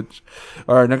question,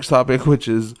 our next topic, which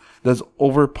is, does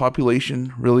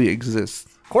overpopulation really exist?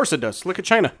 Of course it does. Look at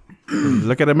China.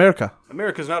 Look at America.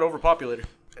 America's not overpopulated.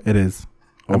 It is.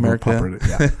 America. Overpopulated,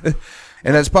 yeah.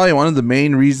 And that's probably one of the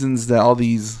main reasons that all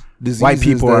these diseases White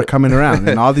people are coming around,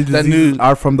 and all these That diseases new-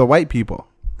 are from the white people.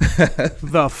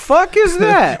 The fuck is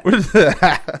that?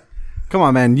 Come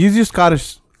on, man. Use your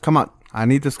Scottish. Come on. I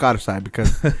need the Scottish side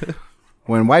because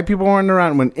when white people weren't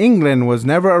around, when England was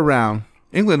never around,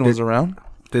 England was around.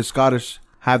 the Scottish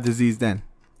have disease then.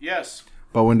 Yes.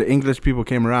 But when the English people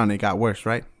came around, it got worse,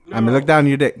 right? I mean, look down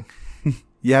your dick.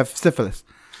 You have syphilis.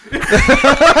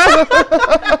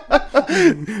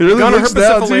 It really Gunner looks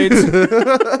down, too.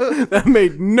 herpesiphilates. That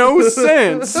made no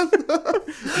sense.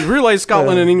 You realize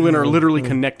Scotland and England are literally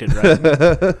connected,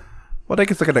 right? Well, they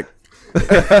can suck a dick.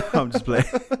 I'm just playing.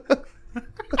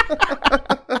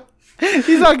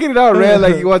 He's not getting all red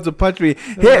like he wants to punch me.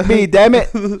 Hit me, damn it.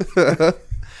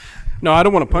 No, I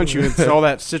don't want to punch you. It's all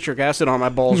that citric acid on my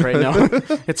balls right now.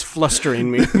 It's flustering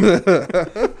me.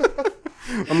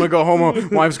 I'm gonna go home.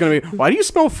 My wife's gonna be. Why do you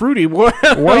smell fruity? What?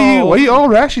 Why are you all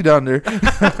rashy down there?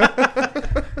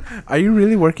 Are you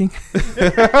really working?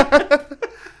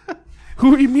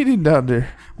 Who are you meeting down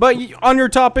there? But on your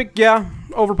topic, yeah,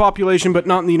 overpopulation, but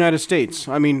not in the United States.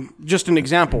 I mean, just an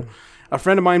example. A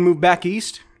friend of mine moved back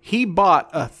east. He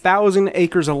bought 1,000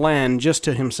 acres of land just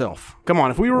to himself. Come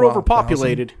on, if we were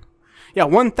overpopulated,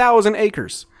 1,000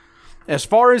 acres, as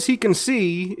far as he can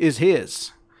see, is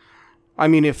his. I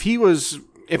mean, if we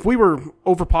were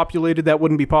overpopulated, that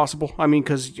wouldn't be possible. I mean,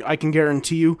 because I can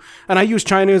guarantee you, and I use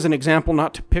China as an example,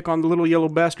 not to pick on the little yellow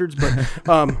bastards, but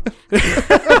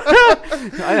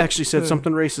I actually said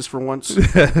something racist for once.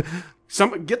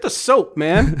 Get the soap,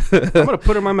 man. I'm gonna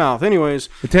put it in my mouth. Anyways,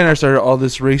 Tanner started all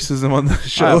this racism on the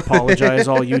show. I apologize,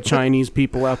 all you Chinese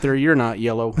people out there. You're not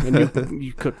yellow, and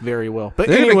you cook very well. But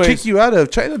They're gonna anyways, kick you out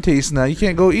of China Taste now. You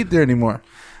can't go eat there anymore.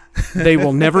 they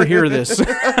will never hear this.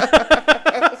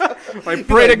 I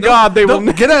pray to God they will.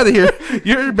 Get out of here.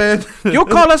 You're bad. You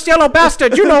call us yellow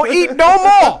bastard. You don't eat no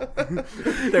more.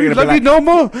 We love you no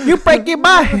more. You break your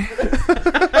bye.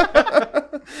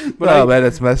 Oh man,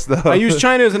 that's messed up. I use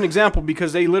China as an example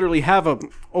because they literally have a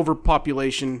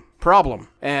overpopulation problem.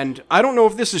 And I don't know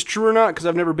if this is true or not because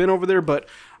I've never been over there, but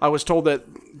I was told that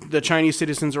the Chinese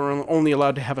citizens are only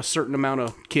allowed to have a certain amount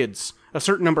of kids. a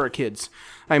certain number of kids.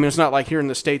 I mean, it's not like here in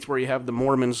the States where you have the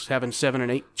Mormons having 7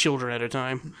 and 8 children at a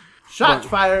time. Shots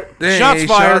fired. Hey, Shots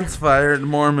fired. Shots fired,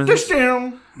 Mormons.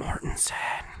 Martin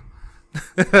said.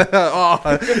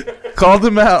 Called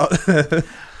him out.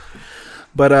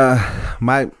 But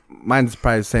mine's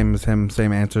probably the same as him,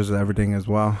 same answers and everything as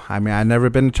well. I mean, I've never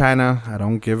been to China. I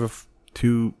don't give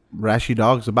two rashy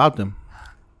dogs about them.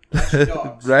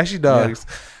 Rashy dogs.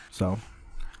 Yeah. So,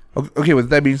 okay, with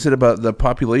that being said about the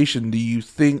population, do you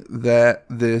think that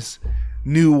this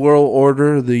new world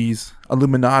order, these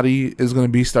Illuminati, is going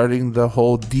to be starting the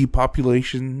whole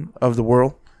depopulation of the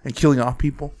world and killing off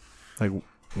people? like,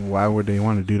 why would they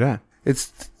want to do that?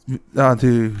 It's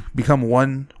to become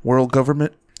one world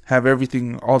government, have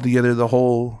everything all together.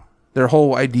 Their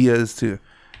whole idea is to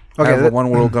have a one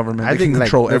world government. They can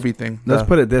control everything. Let's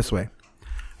put it this way.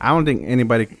 I don't think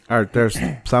anybody, or there's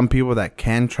some people that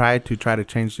can try to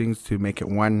change things to make it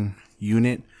one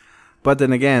unit. But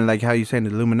then again, like how you saying the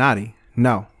Illuminati,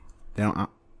 no, they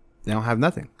don't have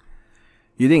nothing.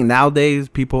 You think nowadays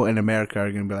people in America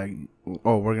are going to be like,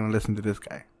 oh, we're going to listen to this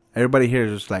guy. Everybody here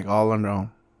is just like all on their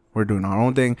own. We're doing our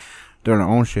own thing, doing our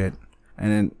own shit.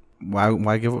 And then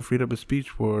why give up freedom of speech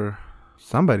for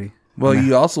somebody? Well,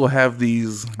 you also have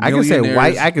these I can say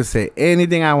white. I can say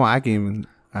anything I want. I can even.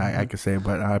 I can say it,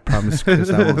 but I promise Chris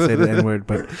I won't say the N word.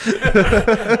 But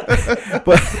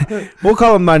we'll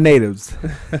call them my natives.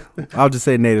 I'll just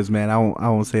say natives, man. I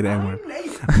won't say the N word.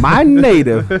 My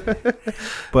native.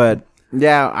 But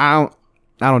yeah, I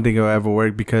don't think it'll ever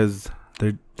work because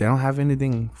they don't have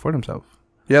anything for themselves.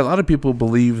 Yeah, a lot of people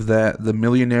believe that the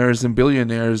millionaires and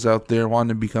billionaires out there want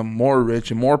to become more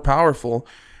rich and more powerful,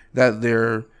 that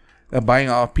they're buying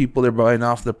off people, they're buying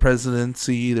off the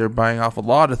presidency, they're buying off a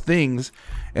lot of things,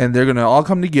 and they're going to all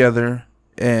come together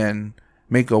and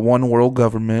make a one world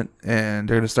government, and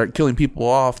they're going to start killing people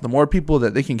off. The more people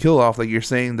that they can kill off, like you're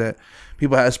saying that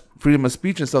people have freedom of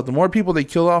speech and stuff, the more people they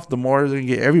kill off, the more they're going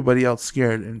to get everybody else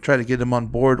scared and try to get them on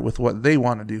board with what they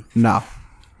want to do. No.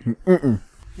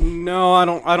 No,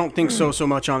 I don't think so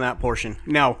much on that portion.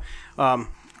 Now,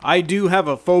 I do have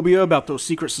a phobia about those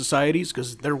secret societies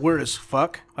because they're weird as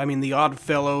fuck. I mean, the Odd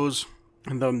Fellows,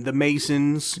 and the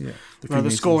Masons, the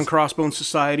Skull and Crossbones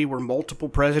Society, where multiple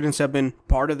presidents have been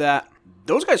part of that.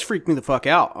 Those guys freak me the fuck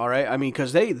out, all right? I mean,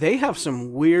 because they have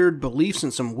some weird beliefs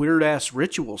and some weird-ass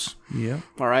rituals. Yeah.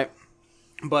 All right?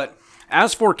 But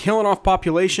as for killing off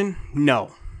population,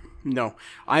 no.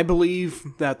 I believe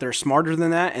that they're smarter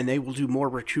than that, and they will do more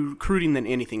recruiting than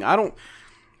anything. No,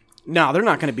 they're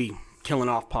not going to be killing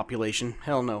off population.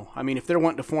 Hell no. I mean, if they're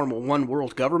wanting to form a one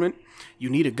world government,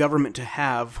 you need a government to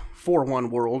have for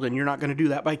one world, and you're not going to do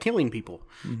that by killing people,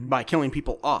 by killing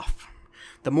people off.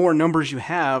 The more numbers you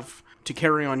have to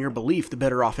carry on your belief, the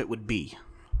better off it would be.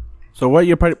 So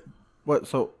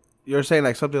so you're saying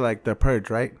like something like the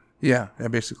Purge, right? Yeah,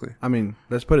 basically. I mean,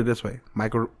 let's put it this way: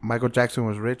 Michael Jackson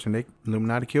was rich, and they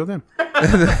Illuminati killed him.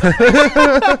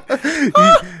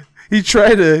 He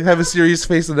tried to have a serious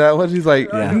face on that one. He's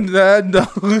like, nah, no.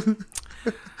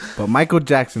 But Michael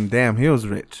Jackson, damn, he was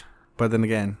rich. But then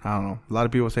again, I don't know. A lot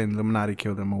of people saying Illuminati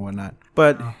killed him or whatnot.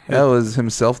 But that was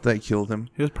himself that killed him.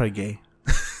 He was probably gay.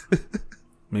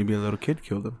 Maybe a little kid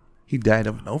killed him. He died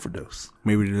of an overdose.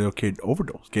 Maybe the little kid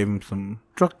overdosed. Gave him some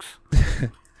drugs.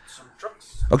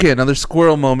 Okay, another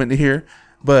squirrel moment here.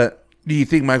 But do you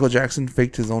think Michael Jackson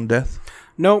faked his own death?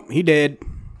 Nope, he did.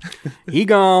 He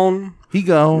gone. He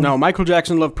gone. No, Michael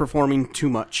Jackson loved performing too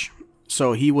much.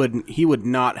 So he would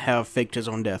not have faked his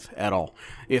own death at all.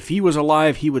 If he was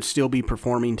alive, he would still be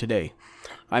performing today.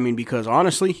 I mean, because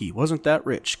honestly, he wasn't that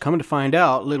rich. Coming to find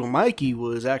out, little Mikey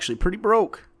was actually pretty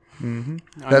broke. Mm-hmm.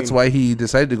 That's why he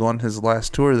decided to go on his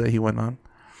last tour that he went on.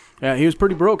 Yeah, he was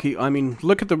pretty broke.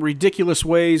 Look at the ridiculous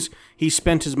ways he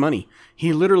spent his money.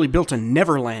 He literally built a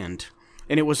Neverland.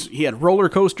 And he had roller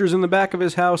coasters in the back of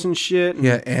his house and shit. And,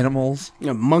 yeah, animals.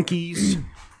 Monkeys.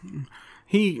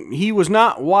 He was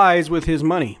not wise with his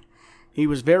money. He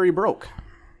was very broke.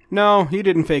 No, he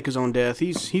didn't fake his own death.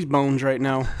 He's bones right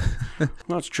now.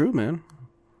 No, it's true, man.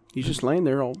 He's just laying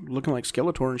there all looking like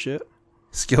Skeletor and shit.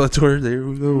 Skeletor, there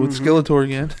we go with Skeletor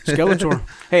again. Skeletor.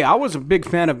 Hey, I was a big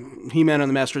fan of He-Man and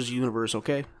the Masters of the Universe,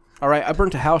 okay? All right, I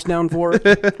burnt a house down for it,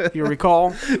 if you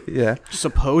recall. Yeah.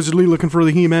 Supposedly looking for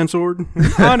the He-Man sword.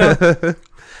 Oh, no.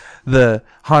 The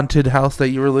haunted house that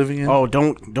you were living in? Oh,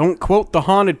 don't quote the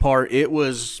haunted part. It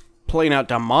was playing out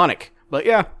demonic. But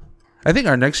yeah. I think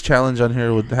our next challenge on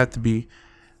here would have to be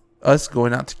us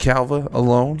going out to Calva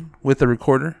alone with a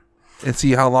recorder and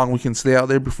see how long we can stay out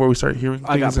there before we start hearing things.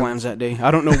 I got plans that day. I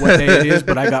don't know what day it is,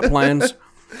 but I got plans.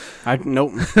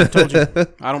 Nope. I told you.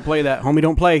 I don't play that. Homie,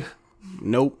 don't play.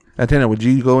 Nope. Antenna, would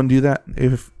you go and do that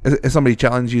if somebody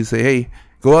challenged you to say, hey,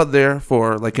 go out there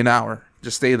for like an hour,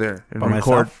 just stay there and By record?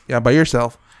 myself? Yeah, by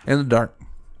yourself in the dark.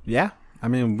 Yeah, I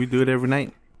mean, we do it every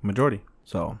night, majority.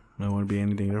 So it wouldn't be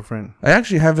anything different. I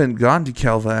actually haven't gone to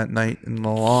Calva at night in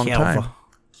a long time.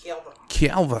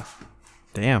 Calva.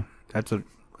 Damn, I don't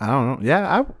know.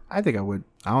 Yeah, I think I would.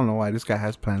 I don't know why this guy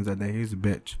has plans that day. He's a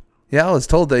bitch. Yeah, I was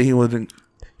told that he wouldn't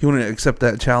accept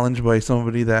that challenge by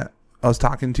somebody that I was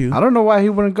talking to. I don't know why he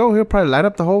wouldn't go. He'll probably light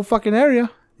up the whole fucking area.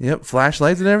 Yep,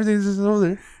 flashlights and everything's just over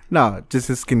there. No, just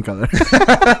his skin color.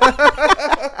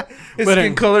 His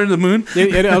skin color in the moon.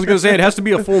 I was gonna say it has to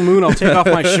be a full moon. I'll take off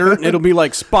my shirt and it'll be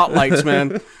like spotlights,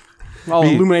 man. I'll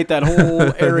illuminate that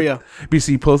whole area.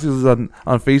 BC posted this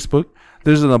on Facebook.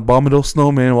 There's an abominable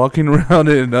snowman walking around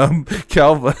in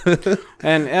Calva.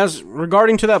 And as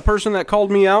regarding to that person that called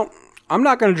me out, I'm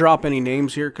not going to drop any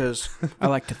names here because I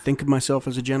like to think of myself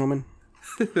as a gentleman.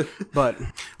 But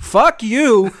fuck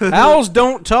you, owls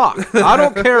don't talk. I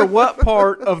don't care what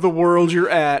part of the world you're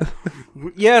at.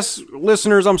 Yes,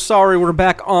 listeners, I'm sorry we're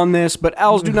back on this, but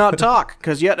owls do not talk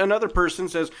because yet another person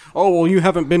says, oh, well, you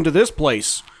haven't been to this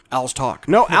place. Owls talk.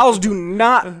 No, owls do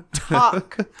not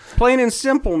talk. Plain and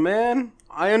simple, man.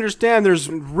 I understand there's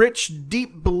rich,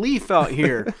 deep belief out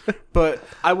here, but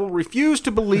I will refuse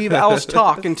to believe owls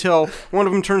talk until one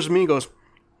of them turns to me and goes,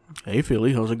 hey,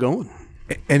 Philly, how's it going?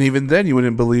 And even then, you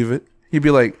wouldn't believe it. You'd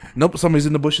be like, nope, somebody's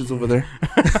in the bushes over there.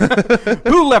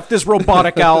 Who left this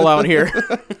robotic owl out here?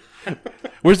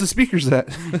 Where's the speakers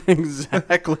at?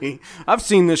 Exactly. I've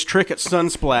seen this trick at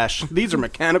Sunsplash. These are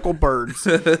mechanical birds.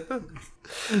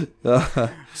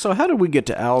 So how did we get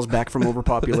to owls back from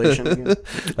overpopulation again?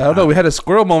 I don't know. We had a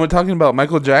squirrel moment talking about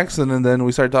Michael Jackson, and then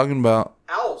we started talking about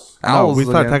Owls. No, we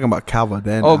started again. talking about Calva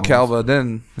then. Oh, Calva,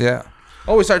 then, yeah.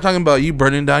 Oh, we started talking about you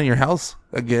burning down your house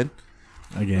again.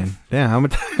 Again. Damn, how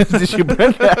many times did you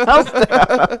burn that house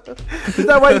down? Is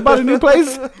that why you bought a new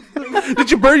place?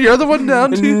 Did you burn your other one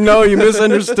down too? No, you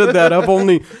misunderstood that. I've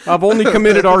only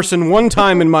committed arson one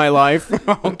time in my life.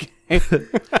 Okay.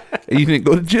 You didn't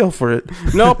go to jail for it.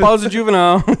 Nope, I was a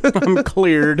juvenile. I'm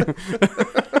cleared.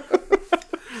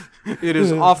 It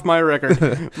is off my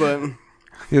record. But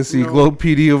You see Globe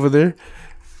PD over there.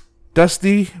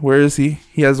 Dusty, where is he?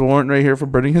 He has a warrant right here for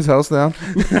burning his house down.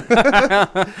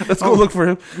 Let's go look for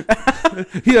him.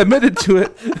 He admitted to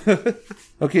it.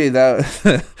 Okay,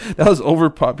 that was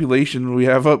overpopulation. We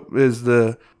have up is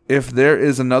if there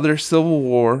is another civil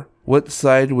war, what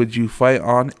side would you fight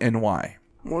on and why?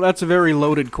 well, that's a very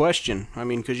loaded question. I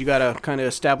mean, because you got to kind of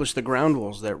establish the ground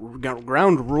rules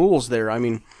there. I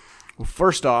mean, well,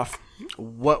 first off,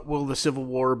 what will the Civil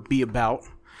War be about?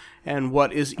 And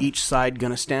what is each side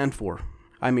going to stand for?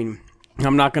 I mean,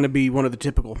 I'm not going to be one of the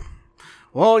typical,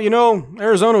 well, you know,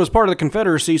 Arizona was part of the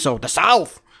Confederacy, so the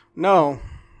South. No.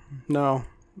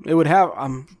 It would have,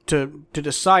 to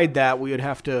decide that, we would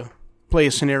have to play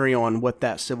a scenario on what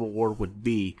that Civil War would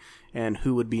be and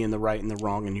who would be in the right and the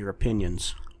wrong in your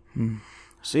opinions.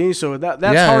 See, so that's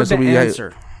hard to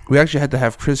answer. We actually had to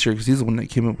have Chris here because he's the one that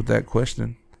came up with that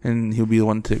question. And he'll be the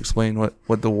one to explain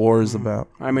what the war is about.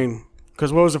 I mean,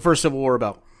 because what was the first Civil War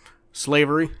about?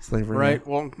 Slavery, right?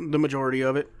 Yeah. Well, the majority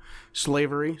of it,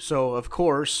 slavery. So, of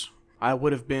course, I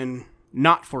would have been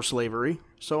not for slavery,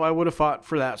 so I would have fought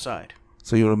for that side.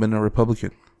 So you would have been a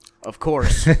Republican. Of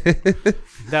course.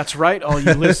 That's right, all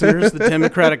you listeners. The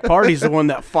Democratic Party's the one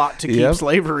that fought to keep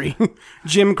slavery.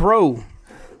 Jim Crow.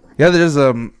 Yeah, there's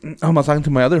I was talking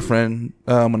to my other friend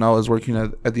when I was working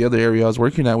at the other area I was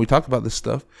working at. We talked about this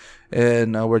stuff,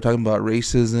 and we're talking about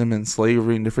racism and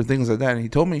slavery and different things like that. And he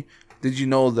told me, did you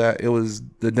know that it was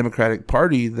the Democratic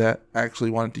Party that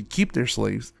actually wanted to keep their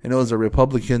slaves, and it was a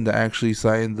Republican that actually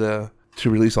signed to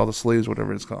release all the slaves,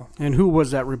 whatever it's called. And who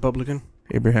was that Republican?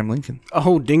 Abraham Lincoln.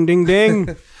 Oh, ding, ding,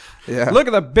 ding. Yeah. Look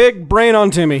at the big brain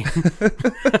on Timmy.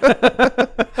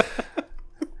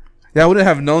 Yeah, I wouldn't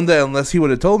have known that unless he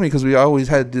would have told me, because we always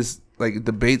had this like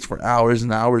debates for hours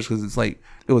and hours, because it's like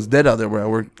it was dead out there where I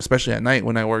work, especially at night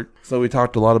when I work. So we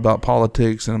talked a lot about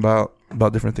politics and about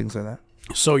different things like that.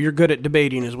 So you're good at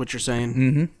debating is what you're saying?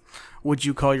 Mm-hmm. Would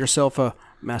you call yourself a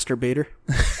masturbator?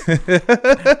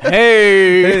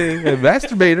 Hey, A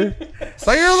masturbator.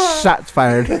 Shots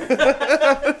fired.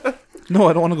 No,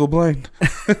 I don't want to go blind.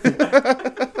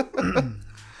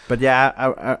 But yeah,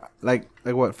 I like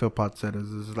what Phil Potts said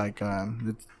is like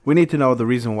we need to know the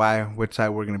reason why, which side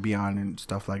we're gonna be on and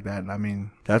stuff like that. I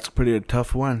mean, that's pretty a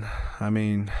tough one. I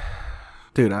mean,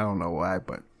 dude, I don't know why,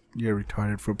 but you're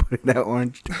retarded for putting that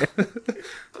orange there.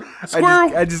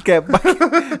 Squirrel. I just can't.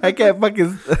 I can't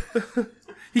fucking.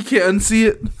 He can't unsee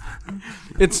it.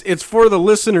 It's for the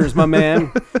listeners, my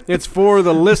man. It's for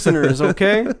the listeners,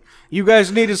 okay? You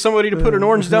guys needed somebody to put an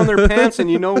orange down their pants,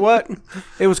 and you know what?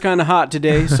 It was kind of hot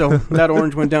today, so that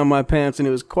orange went down my pants, and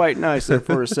it was quite nice there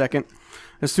for a second.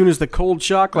 As soon as the cold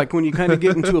shock, like when you kind of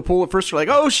get into a pool at first, you're like,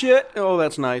 oh, shit. Oh,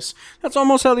 that's nice. That's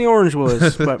almost how the orange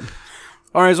was. But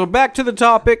all right, so back to the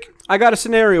topic. I got a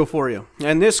scenario for you,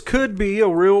 and this could be a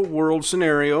real-world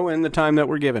scenario in the time that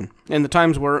we're given, and the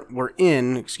times we're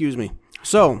in, excuse me.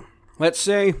 So let's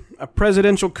say a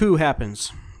presidential coup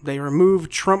happens. They remove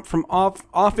Trump from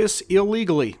office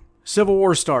illegally. Civil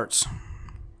war starts.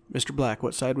 Mr. Black,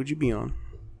 what side would you be on?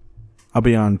 I'll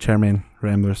be on Chairman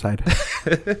Rambler's side.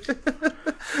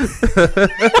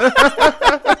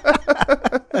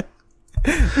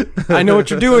 I know what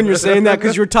you're doing. You're saying that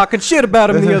because you were talking shit about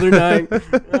him the other night.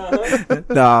 Uh-huh.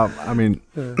 No, I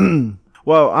mean,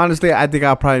 well, honestly, I think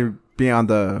I'll probably be on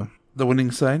the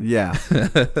winning side. Yeah,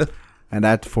 and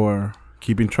that's for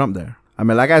keeping Trump there. I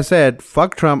mean, like I said,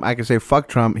 fuck Trump. I can say fuck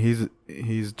Trump. He's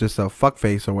just a fuck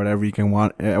face or whatever you can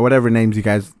want, whatever names you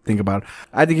guys think about.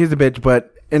 I think he's a bitch,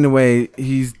 but in a way,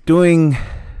 he's doing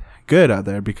good out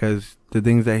there because the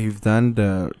things that he's done,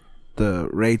 the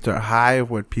rates are high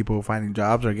where people finding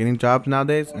jobs or getting jobs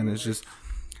nowadays, and it's just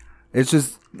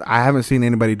I haven't seen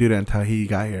anybody do that until he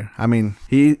got here. I mean,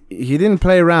 he didn't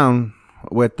play around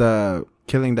with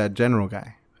killing that general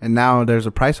guy, and now there's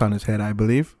a price on his head, I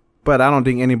believe. But I don't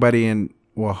think anybody I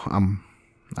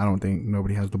don't think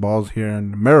nobody has the balls here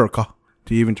in America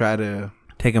to even try to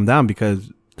take him down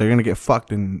because they're gonna get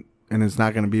fucked and it's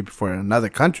not gonna be for another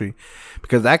country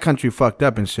because that country fucked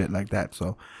up and shit like that.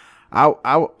 So I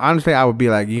honestly I would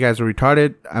be like, you guys are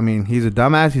retarded. I mean, he's a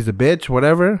dumbass, he's a bitch,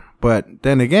 whatever. But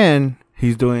then again,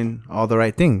 he's doing all the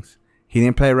right things. He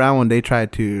didn't play around when they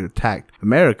tried to attack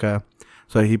America,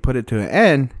 so he put it to an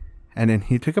end, and then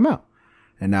he took him out.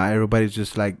 And now everybody's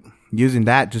just like using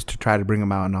that just to try to bring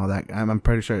him out and all that. I'm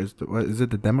pretty sure is it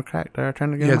the Democrat that are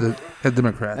trying to get him out? The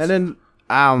Democrats. And then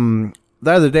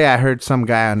the other day I heard some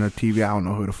guy on the TV. I don't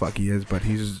know who the fuck he is, but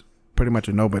he's pretty much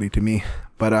a nobody to me.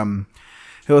 But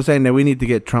he was saying that we need to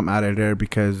get Trump out of there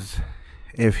because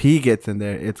if he gets in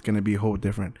there, it's gonna be a whole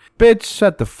different. Bitch,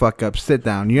 shut the fuck up. Sit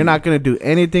down. You're not gonna do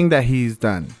anything that he's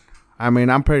done. I mean,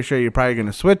 I'm pretty sure you're probably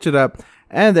gonna switch it up,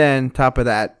 and then top of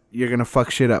that, you're gonna fuck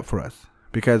shit up for us.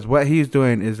 Because what he's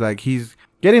doing is like he's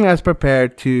getting us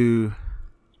prepared to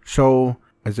show,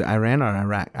 is it Iran or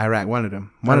Iraq? Iraq, one of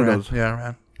them. One of those. Yeah,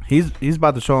 Iran. He's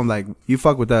about to show them like, you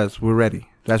fuck with us, we're ready.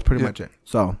 That's pretty much it.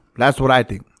 So that's what I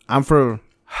think. I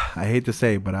hate to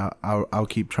say, but I'll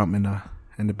keep Trump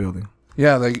in the building.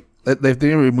 Yeah, like if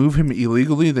they remove him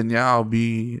illegally, then yeah, I'll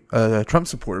be a Trump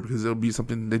supporter because it'll be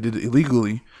something they did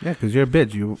illegally. Yeah, because you're a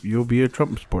bitch. You'll be a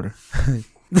Trump supporter.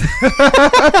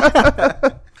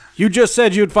 You just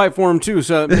said you'd fight for him too,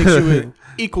 so it makes you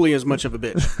equally as much of a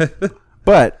bitch.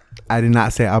 But I did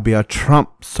not say I'll be a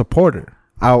Trump supporter.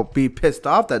 I'll be pissed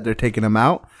off that they're taking him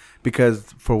out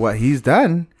because for what he's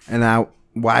done, and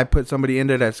why put somebody in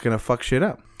there that's gonna fuck shit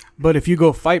up? But if you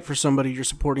go fight for somebody, you're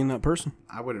supporting that person.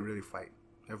 I wouldn't really fight.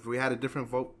 If we had a different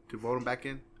vote to vote him back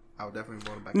in, I would definitely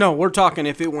vote him back in. No, we're talking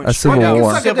if it went a straight civil out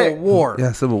war. Civil war.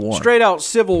 Yeah, civil war. Straight out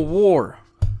civil war.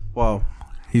 Well,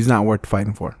 he's not worth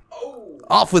fighting for.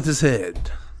 Off with his head.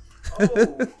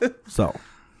 So,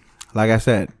 like I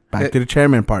said, back to the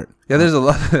chairman part. Yeah, there's a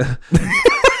lot.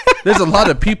 There's a lot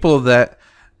of people that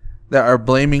are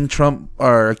blaming Trump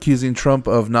or accusing Trump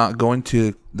of not going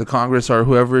to the Congress or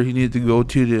whoever he needed to go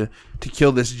to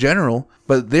kill this general.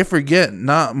 But they forget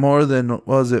not more than, what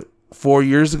was it, 4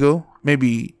 years ago,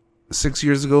 maybe 6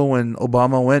 years ago when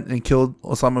Obama went and killed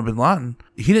Osama bin Laden.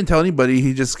 He didn't tell anybody.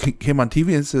 He just came on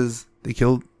TV and says they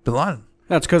killed bin Laden.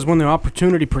 That's because when the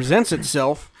opportunity presents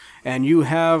itself and you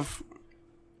have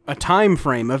a time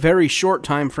frame, a very short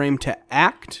time frame to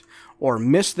act or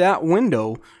miss that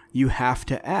window, you have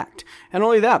to act. And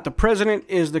only that, the president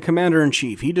is the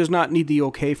commander-in-chief. He does not need the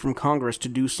okay from Congress to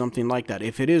do something like that.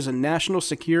 If it is a national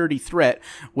security threat,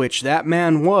 which that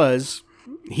man was,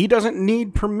 he doesn't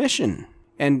need permission.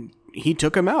 And he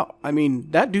took him out. I mean,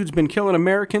 that dude's been killing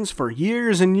Americans for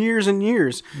years and years and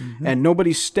years, and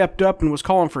nobody stepped up and was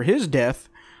calling for his death.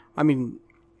 I mean,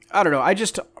 I don't know.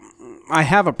 I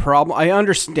have a problem. I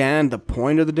understand the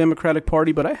point of the Democratic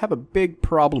Party, but I have a big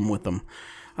problem with them.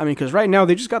 I mean, because right now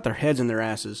they just got their heads in their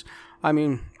asses. I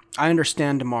mean, I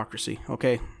understand democracy,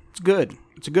 okay? It's good.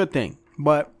 It's a good thing.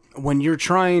 But when you're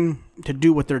trying to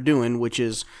do what they're doing, which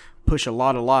is push a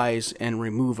lot of lies and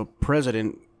remove a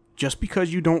president just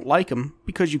because you don't like him,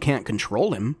 because you can't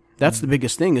control him. That's the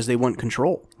biggest thing, is they want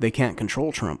control. They can't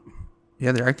control Trump.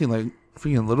 Yeah, they're acting like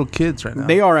freaking little kids right now.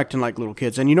 They are acting like little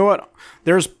kids, and you know what?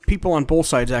 There's people on both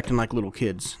sides acting like little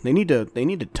kids. They need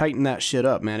to tighten that shit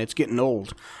up, man. It's getting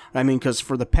old. I mean, because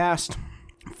for the past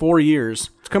 4 years,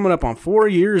 it's coming up on 4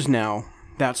 years now.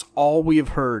 That's all we have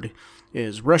heard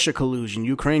is Russia collusion,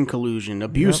 Ukraine collusion,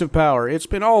 abuse of power. It's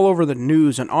been all over the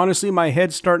news, and honestly, my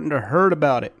head's starting to hurt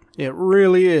about it. It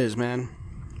really is, man.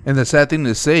 And the sad thing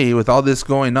to say, with all this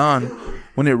going on,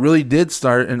 when it really did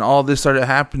start and all this started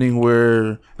happening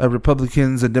where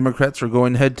Republicans and Democrats were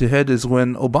going head to head is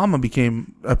when Obama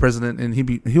became a president and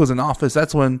he was in office.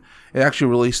 That's when it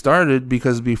actually really started,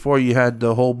 because before you had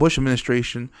the whole Bush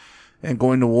administration and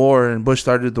going to war, and Bush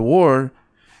started the war,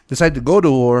 decided to go to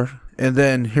war, and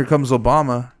then here comes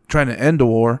Obama trying to end the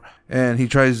war, and he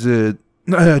tries to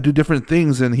do different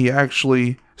things, and he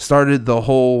actually started the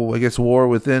whole, I guess, war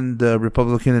within the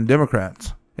Republican and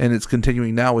Democrats. And it's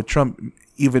continuing now with Trump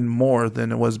even more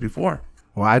than it was before.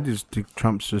 Well, I just think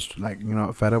Trump's just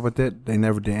fed up with it. They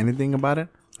never did anything about it.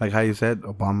 Like how you said,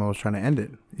 Obama was trying to end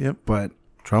it. Yep. But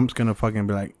Trump's going to fucking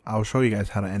be like, I'll show you guys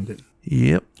how to end it.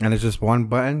 Yep. And it's just one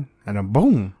button, and then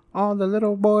boom. All the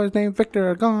little boys named Victor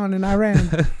are gone in Iran.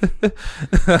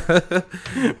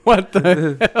 What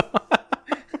the hell?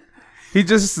 He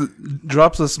just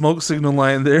drops a smoke signal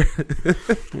line there.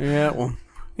 Yeah, well.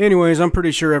 Anyways, I'm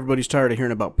pretty sure everybody's tired of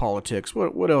hearing about politics.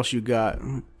 What else you got?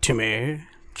 Timmy.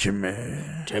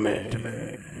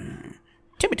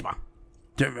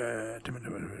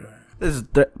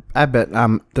 I bet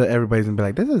everybody's going to be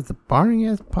like, this is the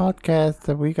boringest podcast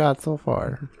that we got so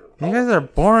far. You guys are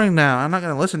boring now. I'm not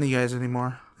going to listen to you guys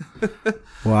anymore.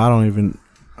 Well, I don't even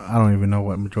know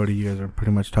what majority of you guys are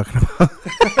pretty much talking about.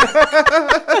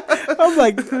 I'm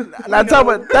like, that's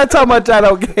how much I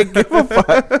don't give a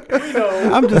fuck.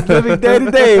 I'm just living day to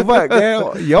day. Fuck,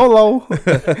 man. YOLO.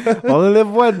 Only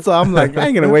live once, so I'm like, I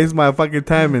ain't gonna waste my fucking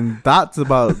time in thoughts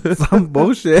about some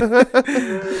bullshit.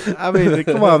 I mean,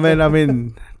 come on, man. I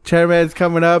mean, chairman's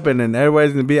coming up, and then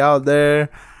everybody's gonna be out there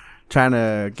trying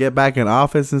to get back in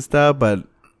office and stuff, but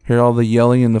hear all the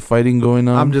yelling and the fighting going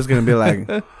on. I'm just gonna be like,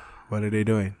 what are they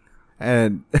doing?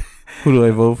 And who do I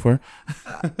vote for?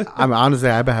 I mean, honestly,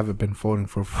 I haven't been voting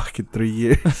for fucking 3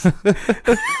 years.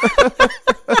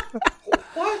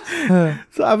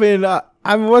 So I mean,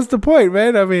 what's the point,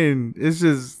 man? I mean, it's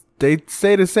just they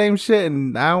say the same shit,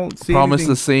 and I don't see promise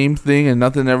anything. the same thing, and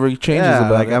nothing ever changes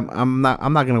about like, it. I'm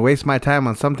not gonna waste my time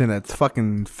on something that's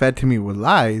fucking fed to me with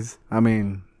lies. I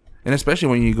mean, and especially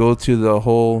when you go to the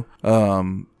whole,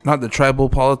 not the tribal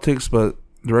politics, but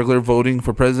the regular voting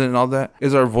for president and all that,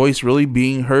 is our voice really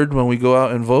being heard when we go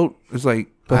out and vote? It's like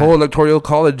the whole electoral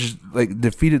college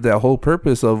defeated that whole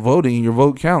purpose of voting, and your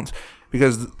vote counts.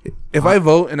 Because if I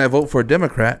vote and I vote for a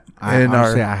Democrat, I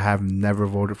have never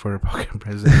voted for a Republican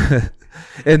president.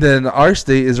 And then our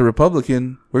state is a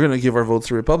Republican, we're going to give our votes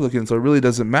to Republicans. So it really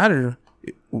doesn't matter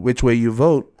which way you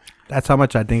vote. That's how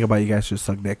much I think about you guys should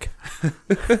suck dick.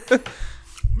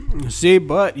 See,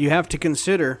 but you have to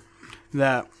consider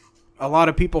that a lot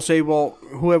of people say, well,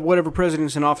 whatever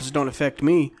president's in office don't affect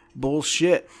me.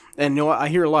 Bullshit. And you know what? I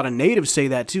hear a lot of natives say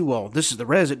that too. Well, this is the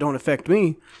res, it don't affect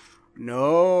me.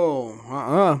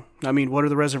 No. I mean, what are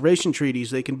the reservation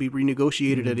treaties? They can be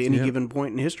renegotiated at any given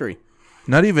point in history.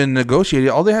 Not even negotiated.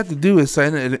 All they have to do is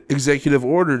sign an executive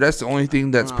order. That's the only thing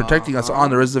that's protecting us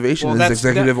on the reservation is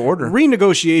executive order.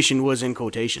 Renegotiation was in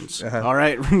quotations. All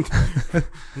right.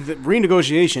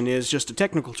 Renegotiation is just a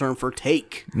technical term for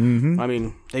take. Mm-hmm. I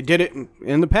mean, they did it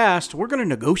in the past. We're going to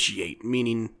negotiate,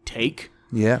 meaning take.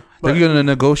 Yeah. They're going to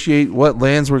negotiate what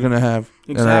lands we're going to have.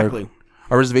 Exactly.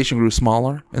 Our reservation grew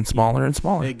smaller and smaller and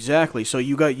smaller. Exactly. So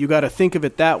you got to think of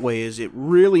it that way. Is it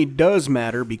really does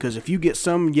matter, because if you get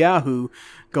some yahoo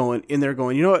going in there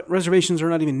going, you know what, reservations are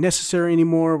not even necessary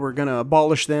anymore, we're going to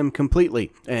abolish them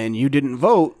completely, and you didn't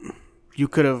vote, you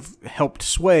could have helped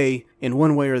sway in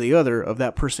one way or the other of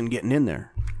that person getting in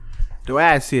there. The way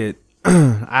I see it,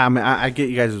 I mean, I get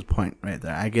you guys' point right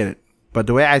there. I get it. But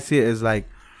the way I see it is like,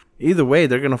 either way,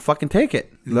 they're going to fucking take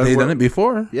it. They've done it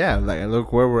before. Yeah, like,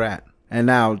 look where we're at. And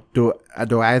now, do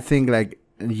I think like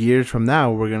years from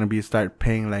now we're gonna start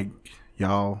paying like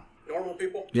y'all Normal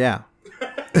people? Yeah.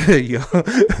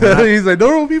 He's like,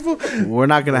 normal people. We're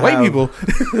not gonna white have people.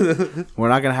 We're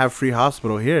not gonna have free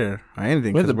hospital here or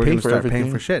anything. We're gonna start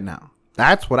paying for shit now.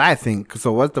 That's what I think.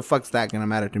 So what the fuck's that gonna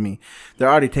matter to me? They're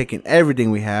already taking everything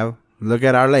we have. Look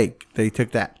at our lake. They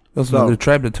took that. It was another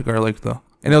tribe that took our lake though,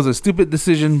 and it was a stupid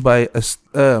decision by a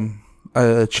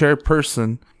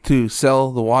chairperson to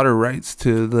sell the water rights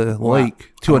to the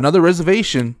lake to another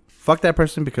reservation. Fuck that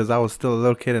person, because I was still a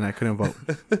little kid and I couldn't vote.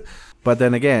 But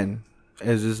then again,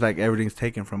 it's just like everything's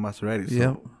taken from us already. So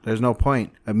Yep. there's no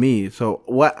point of me. So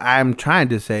what I'm trying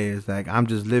to say is like I'm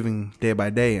just living day by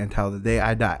day until the day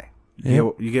I die.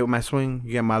 You get my swing,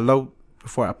 you get my load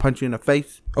before I punch you in the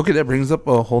face. Okay, that brings up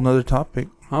a whole nother topic.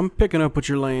 I'm picking up what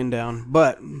you're laying down.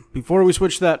 But before we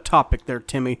switch that topic there,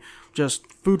 Timmy,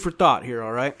 just food for thought here,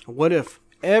 all right? What if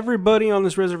everybody on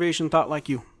this reservation thought like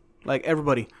you? Like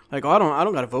everybody. Like, oh, I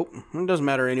don't got to vote. It doesn't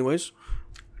matter anyways.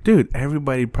 Dude,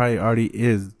 everybody probably already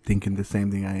is thinking the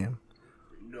same thing I am.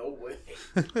 No way.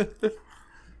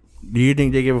 Do you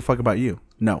think they give a fuck about you?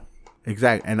 No.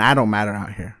 Exactly. And I don't matter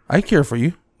out here. I care for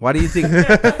you. Why do you think?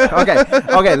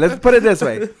 Okay, let's put it this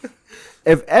way.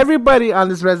 If everybody on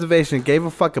this reservation gave a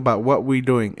fuck about what we're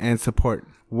doing and support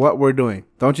what we're doing,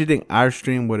 don't you think our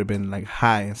stream would have been like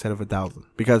high instead of 1,000?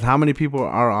 Because how many people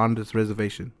are on this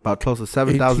reservation? About close to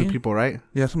 7,000 18? people, right?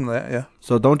 Yeah, something like that, yeah.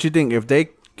 So don't you think if they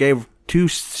gave two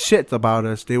shits about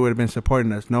us, they would have been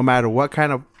supporting us no matter what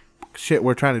kind of shit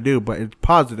we're trying to do, but it's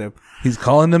positive. He's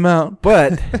calling them out.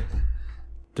 But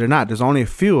they're not. There's only a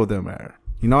few of them there.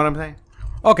 You know what I'm saying?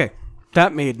 Okay.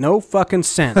 That made no fucking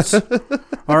sense.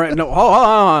 All right. No, hold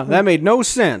on. That made no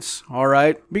sense. All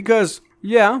right. Because,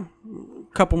 yeah,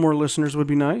 a couple more listeners would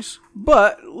be nice.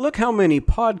 But look how many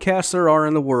podcasts there are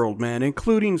in the world, man,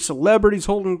 including celebrities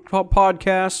holding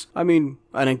podcasts. I mean,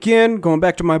 and again, going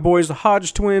back to my boys, the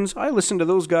Hodge twins, I listen to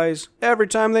those guys every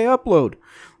time they upload.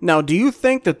 Now, do you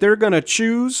think that they're going to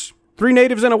choose 3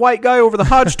 natives and a white guy over the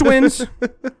Hodge twins?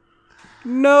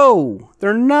 No,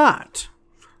 they're not.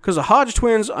 Because the Hodge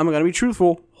twins, I'm going to be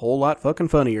truthful, whole lot fucking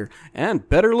funnier. And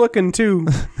better looking, too.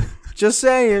 Just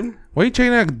saying. What are you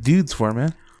checking out dudes for,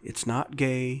 man? It's not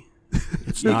gay.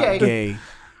 It's not gay.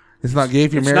 It's not gay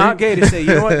if you're It's married? not gay to say,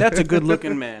 you know what, that's a good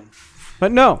looking man.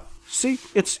 But no, see,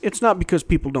 it's not because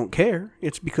people don't care.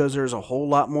 It's because there's a whole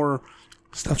lot more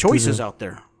choices out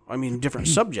there. I mean, different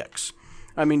subjects.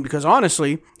 I mean, because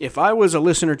honestly, if I was a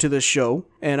listener to this show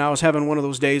and I was having one of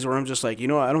those days where I'm just like, you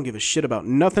know what, I don't give a shit about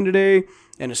nothing today,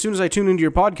 and as soon as I tune into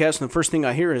your podcast and the first thing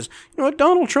I hear is, you know what,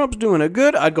 Donald Trump's doing it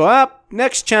good, I'd go,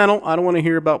 next channel. I don't want to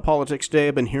hear about politics today.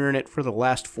 I've been hearing it for the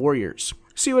last 4 years.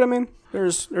 See what I mean?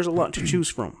 There's a lot to choose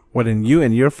from. What, in you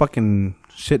and your fucking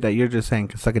shit that you're just saying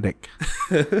can suck a dick.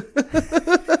 I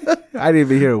didn't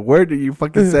even hear a word that you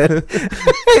fucking said.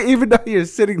 Even though you're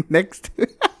sitting next to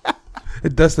it.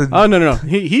 It doesn't. Oh, no.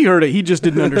 He heard it. He just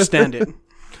didn't understand it.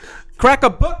 Crack a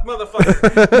book,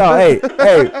 motherfucker. No, hey,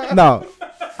 no.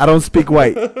 I don't speak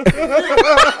white.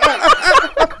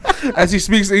 As he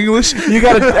speaks English, You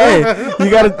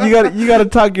gotta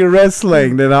talk your red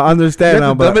slang. Then I understand. You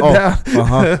have to dumb it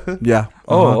down. Yeah.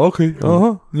 okay.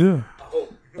 Yeah.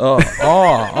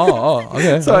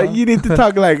 Okay. So you need to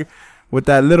talk like with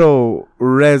that little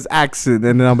res accent,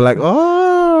 and then I'm like,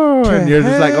 and you're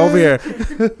just like over here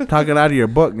talking out of your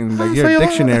book and like your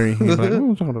dictionary. You're like,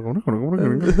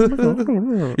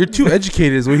 You're too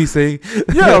educated, is what he's saying.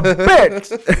 you're a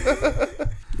bitch.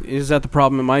 Is that the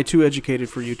problem? Am I too educated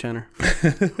for you, Tanner?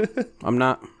 I'm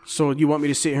not. So you want me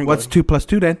to sit here and What's go, 2 plus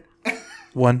 2 then?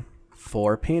 1.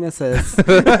 4 penises?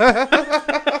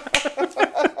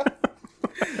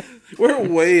 We're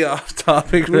way off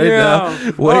topic right Yeah. now.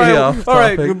 Way off All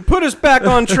right, topic. put us back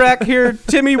on track here.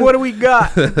 Timmy, what do we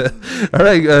got? All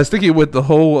right, sticking with the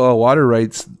whole water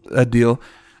rights deal,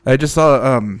 I just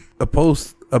saw a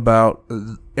post about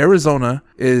Arizona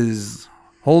is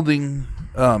holding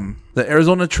the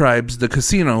Arizona tribes, the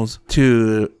casinos,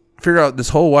 to figure out this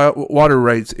whole water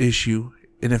rights issue.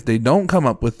 And if they don't come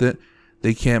up with it,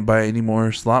 they can't buy any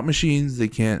more slot machines. They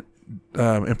can't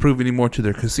improve any more to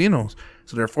their casinos.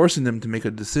 So they're forcing them to make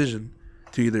a decision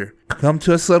to either come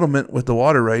to a settlement with the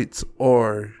water rights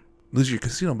or lose your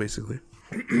casino, basically.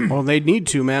 Well, they need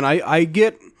to, man. I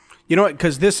get, you know what,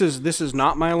 because this is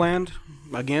not my land.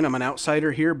 Again, I'm an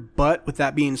outsider here. But with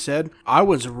that being said, I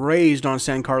was raised on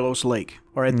San Carlos Lake.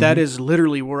 All right, that is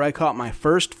literally where I caught my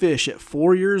first fish at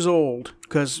 4 years old.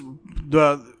 Because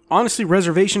honestly,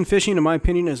 reservation fishing, in my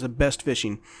opinion, is the best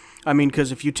fishing. I mean,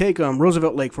 because if you take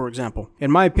Roosevelt Lake, for example, in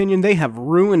my opinion, they have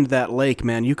ruined that lake,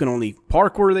 man. You can only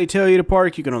park where they tell you to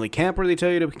park. You can only camp where they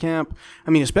tell you to camp. I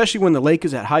mean, especially when the lake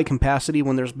is at high capacity,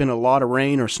 when there's been a lot of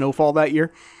rain or snowfall that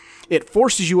year, it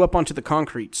forces you up onto the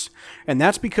concretes. And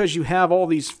that's because you have all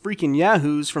these freaking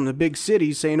yahoos from the big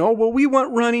cities saying, oh, well, we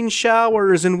want running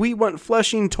showers and we want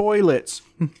flushing toilets.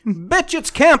 Bitch,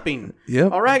 it's camping.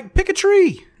 Yep. All right, pick a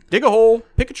tree. Dig a hole.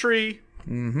 Pick a tree.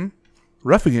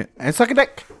 Roughing it. And suck a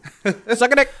dick.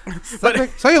 Suck a dick.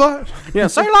 Say a lot. Yeah,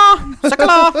 suck it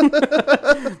off.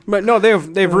 But no,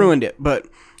 they've ruined it. But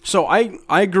so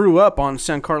I grew up on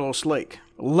San Carlos Lake.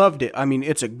 Loved it. I mean,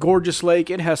 it's a gorgeous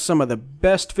lake. It has some of the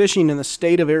best fishing in the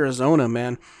state of Arizona,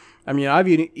 man. I mean, I've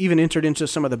even entered into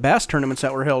some of the bass tournaments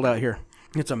that were held out here.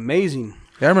 It's amazing.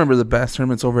 Yeah, I remember the bass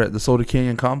tournaments over at the Soda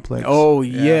Canyon Complex. Oh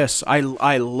yes, I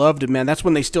loved it, man. That's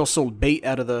when they still sold bait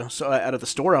out of the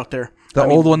store out there. The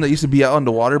old one that used to be out on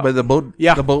the water by the boat,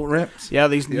 the boat ramps. Yeah,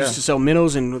 they used to sell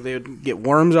minnows and they would get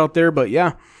worms out there. But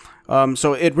yeah,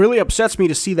 so it really upsets me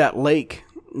to see that lake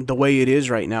the way it is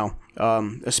right now.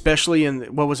 Especially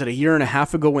in, what was it, a year and a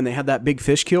half ago when they had that big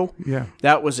fish kill? Yeah.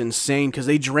 That was insane because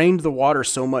they drained the water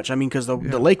so much. I mean, because the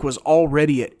lake was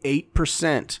already at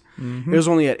 8%. It was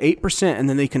only at 8%, and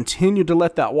then they continued to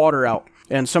let that water out.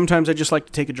 And sometimes I just like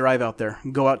to take a drive out there,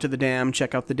 go out to the dam,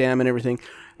 check out the dam and everything.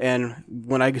 And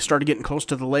when I started getting close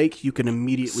to the lake, you can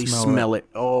immediately smell it.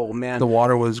 Oh, man. The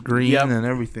water was green and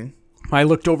everything. I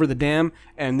looked over the dam,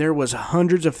 and there was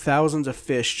hundreds of thousands of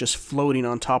fish just floating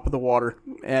on top of the water.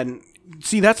 And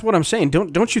see, that's what I'm saying.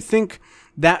 Don't you think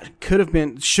that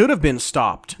should have been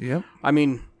stopped? Yep. I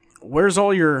mean, where's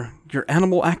all your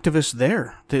animal activists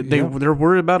there? They're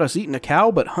worried about us eating a cow,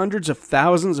 but hundreds of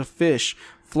thousands of fish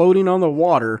floating on the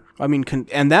water. I mean,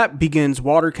 and that begins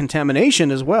water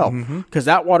contamination as well, because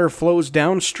that water flows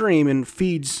downstream and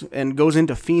feeds and goes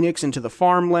into Phoenix, into the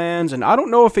farmlands. And I don't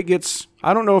know if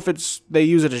they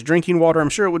use it as drinking water. I'm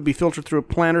sure it would be filtered through a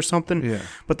plant or something. Yeah.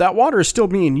 But that water is still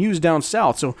being used down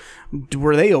south. So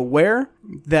were they aware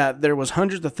that there was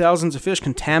hundreds of thousands of fish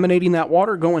contaminating that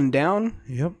water going down?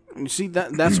 Yep. You see,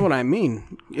 that's what I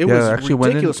mean. It was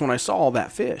ridiculous when I saw all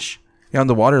that fish. Yeah, and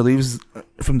the water leaves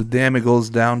from the dam. It goes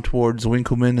down towards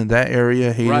Winkleman and that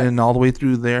area, Hayden, all the way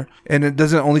through there. And it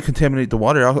doesn't only contaminate the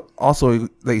water; also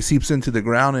like seeps into the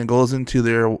ground and goes into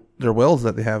their wells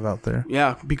that they have out there.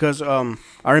 Yeah, because I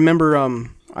remember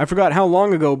I forgot how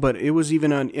long ago, but it was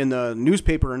even in the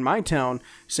newspaper in my town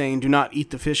saying, "Do not eat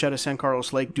the fish out of San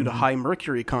Carlos Lake due to high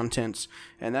mercury contents."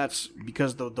 And that's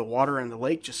because the water in the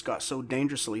lake just got so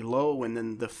dangerously low, and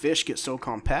then the fish get so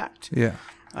compact. Yeah.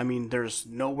 I mean, there's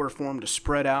nowhere for them to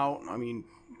spread out. I mean,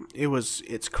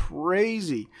 it's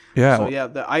crazy. Yeah. So, yeah,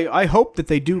 I hope that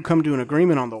they do come to an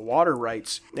agreement on the water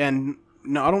rights. And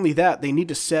not only that, they need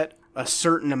to set a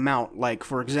certain amount. Like,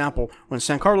 for example, when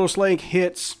San Carlos Lake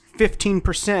hits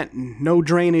 15%, no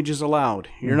drainage is allowed.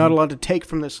 You're not allowed to take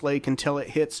from this lake until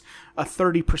it hits a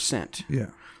 30%.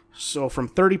 Yeah. So from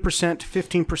 30% to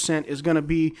 15% is going to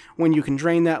be when you can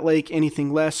drain that lake.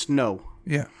 Anything less, no.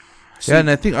 Yeah. Yeah,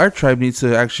 and I think our tribe needs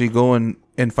to actually go and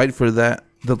fight for the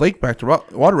lake back to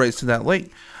water rights to that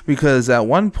lake, because at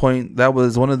one point that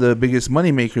was one of the biggest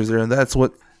money makers there, and that's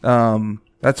what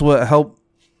helped,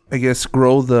 I guess,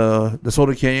 grow the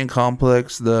Soda Canyon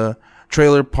complex, the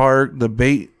trailer park, the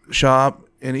bait shop,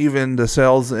 and even the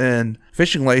sales and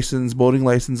fishing license, boating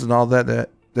license, and all that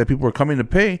people were coming to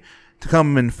pay to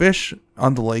come and fish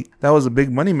on the lake. That was a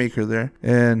big money maker there,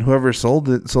 and whoever sold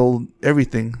it sold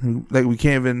everything. Like, we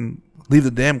can't even leave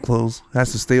the dam closed. It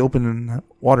has to stay open and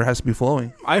water has to be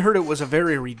flowing. I heard it was a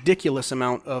very ridiculous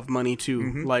amount of money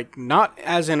too. Like, not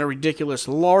as in a ridiculous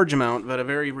large amount, but a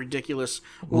very ridiculous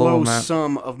low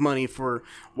sum of money for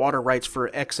water rights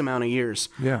for X amount of years.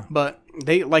 Yeah. But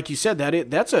they, like you said,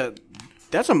 that's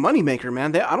a moneymaker,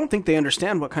 man. I don't think they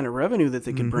understand what kind of revenue that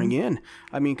they can bring in.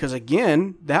 I mean, because,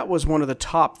 again, that was one of the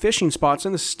top fishing spots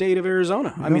in the state of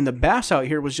Arizona. I mean, the bass out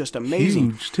here was just amazing.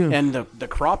 Huge, too. And the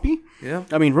crappie. Yeah.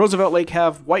 I mean, Roosevelt Lake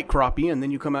have white crappie, and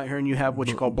then you come out here and you have what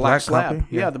you call black slab. crappie?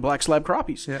 Yeah, the black slab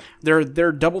crappies. Yeah.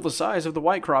 They're double the size of the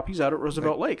white crappies out at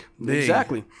Roosevelt Lake. big.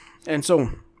 Exactly. And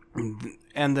so...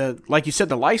 And like you said,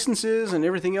 the licenses and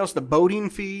everything else, the boating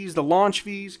fees, the launch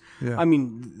fees. Yeah. I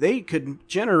mean, they could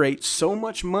generate so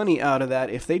much money out of that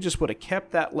if they just would have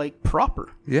kept that lake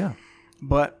proper. Yeah.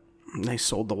 But they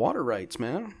sold the water rights,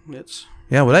 man.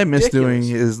 What I miss ridiculous. doing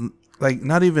is, like,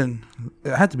 not even,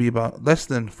 it had to be about less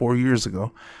than 4 years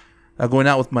ago. Going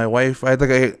out with my wife. I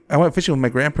went fishing with my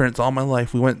grandparents all my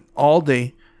life. We went all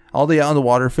day out on the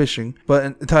water fishing. But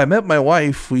until I met my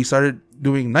wife, we started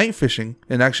doing night fishing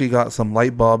and actually got some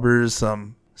light bobbers,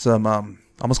 some I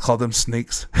almost call them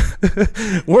snakes,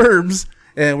 worms,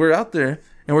 and we're out there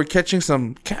and we're catching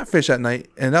some catfish at night,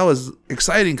 and that was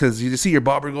exciting because you just see your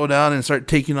bobber go down and start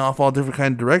taking off all different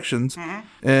kind of directions,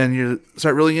 and you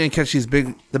start reeling in and catch these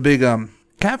big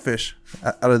catfish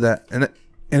out of that, and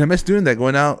I miss doing that,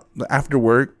 going out after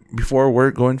work, before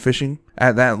work, going fishing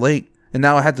at that lake, and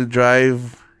now I had to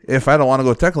drive. If I don't want to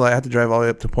go to Tekla, I have to drive all the way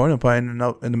up to Porcupine and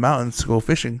out in the mountains to go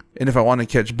fishing. And if I want to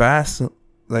catch bass,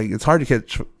 like, it's hard to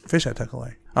catch fish at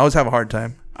Tekla. I always have a hard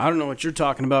time. I don't know what you're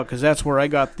talking about, because that's where I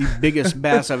got the biggest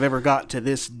bass I've ever got to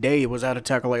this day was out of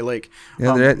Tekla Lake.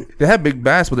 Yeah, they have big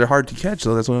bass, but they're hard to catch,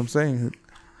 so that's what I'm saying.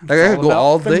 Like, I could go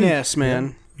all day. Finesse,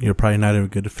 man. You're probably not even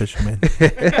good at fishing, man.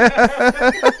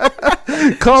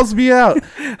 calls me out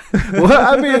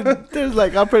Well, I mean, there's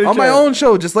like, I'm pretty on sure my own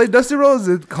show, just like Dusty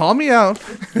Rose. Call me out.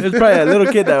 there's probably a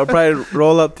little kid that would probably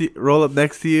roll up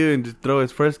next to you and just throw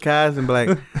his first cast and be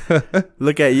like,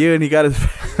 look at you, and he got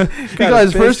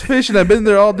his first fish, and I've been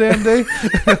there all damn day.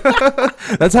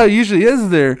 That's how it usually is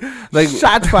there. Like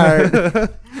shots fired.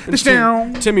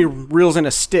 Timmy reels in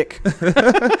a stick.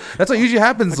 That's what usually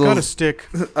happens. Got a stick.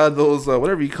 Those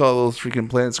whatever you call those freaking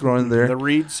plants growing there. The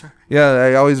reeds. Yeah,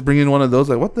 I always bring in one of those.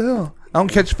 Like, what the hell? I don't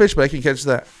catch fish, but I can catch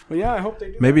that. Well, yeah, I hope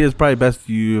they do. Maybe it's probably best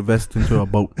you invest into a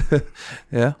boat.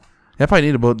 Yeah, I probably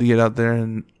need a boat to get out there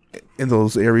and in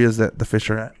those areas that the fish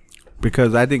are at.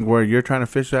 Because I think where you're trying to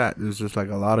fish at is just like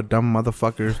a lot of dumb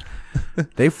motherfuckers.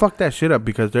 They fuck that shit up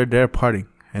because they're there partying.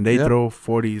 And they throw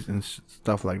 40s and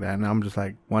stuff like that. And I'm just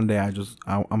like, one day I'm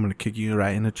going to kick you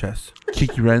right in the chest.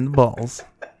 Kick you right in the balls.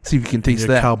 See if you can taste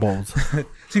that. Cow balls. See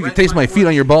if you can taste my feet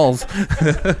on your balls.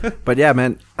 But yeah,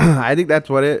 man, I think that's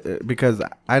what because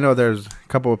I know there's a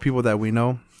couple of people that we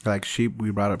know, like Sheep. We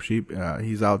brought up Sheep.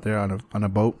 He's out there on a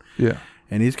boat. Yeah.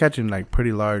 And he's catching like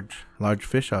pretty large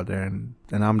fish out there. And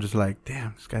I'm just like,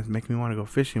 damn, this guy's making me want to go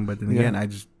fishing. But then again, I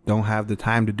just don't have the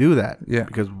time to do that. Yeah.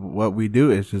 Because what we do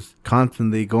is just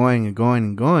constantly going and going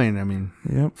and going. I mean,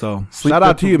 so shout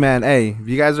out to you, man. Hey, if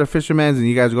you guys are fishermen and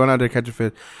you guys are going out there catching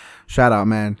fish, shout out,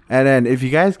 man. And then if you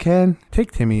guys can,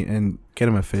 take Timmy and get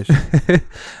him a fish.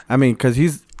 I mean, because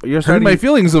you're starting my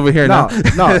feelings over here now.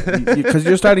 No, because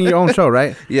you're starting your own show,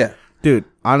 right? Yeah. Dude,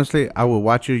 honestly, I would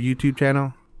watch your YouTube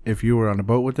channel if you were on a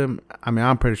boat with him. I mean,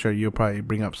 I'm pretty sure you'll probably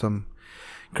bring up some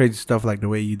crazy stuff like the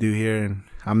way you do here, and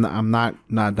I'm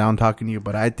not down talking to you,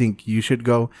 but I think you should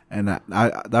go, and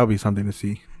that would be something to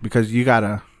see because you got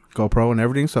a GoPro and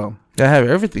everything. So I have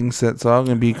everything set, so I'm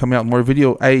gonna be coming out more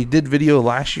video. I did video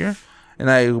last year, and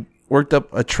I worked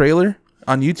up a trailer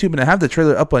on YouTube, and I have the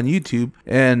trailer up on YouTube.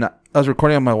 And I was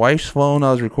recording on my wife's phone.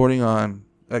 I was recording on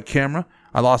a camera.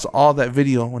 I lost all that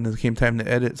video when it came time to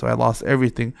edit, so I lost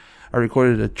everything. I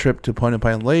recorded a trip to Point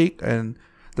Pine Lake and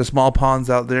the small ponds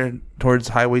out there towards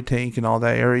Highway Tank and all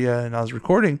that area, and I was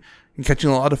recording and catching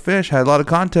a lot of fish, had a lot of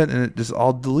content, and it just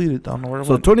all deleted. I don't know where it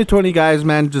went. 2020 guys,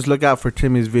 man, just look out for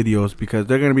Timmy's videos because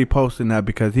they're going to be posting that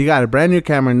because he got a brand new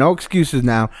camera, no excuses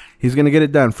now. He's going to get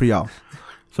it done for y'all.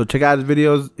 So check out his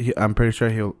videos. I'm pretty sure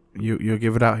you'll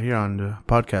give it out here on the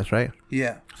podcast, right?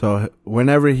 Yeah. So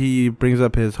whenever he brings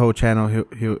up his whole channel,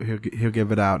 he'll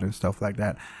give it out and stuff like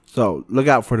that. So look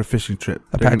out for the fishing trip.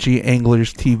 Apache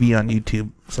Anglers TV on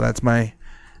YouTube. So that's my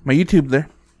YouTube there.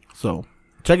 So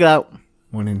check it out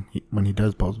when he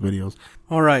does post videos.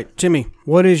 All right, Timmy,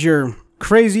 what is your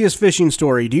craziest fishing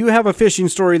story? Do you have a fishing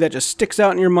story that just sticks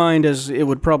out in your mind as it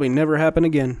would probably never happen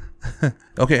again?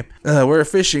 Okay. We were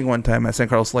fishing one time at San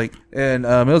Carlos Lake, and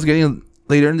it was getting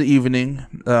later in the evening.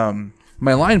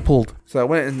 My line pulled. So I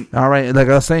went and, all right, like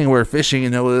I was saying, we were fishing,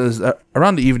 and it was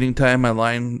around the evening time. My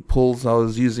line pulls. I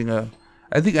was using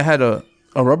I think I had a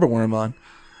rubber worm on.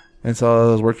 And so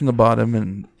I was working the bottom,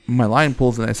 and my line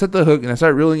pulls, and I set the hook, and I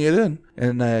started reeling it in.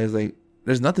 And I was like,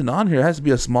 there's nothing on here. It has to be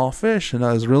a small fish. And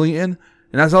I was reeling in.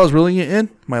 And as I was reeling it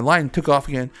in, my line took off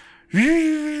again.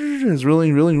 It was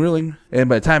reeling. And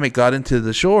by the time it got into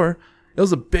the shore, it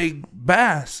was a big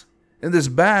bass. And this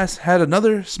bass had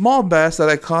another small bass that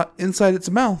I caught inside its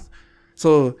mouth.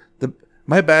 So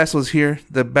my bass was here.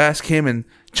 The bass came and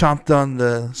chomped on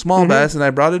the small bass, and I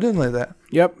brought it in like that.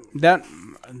 Yep,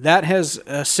 that has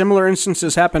similar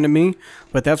instances happen to me,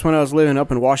 but that's when I was living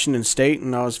up in Washington State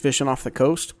and I was fishing off the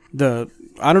coast.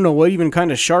 I don't know what even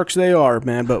kind of sharks they are,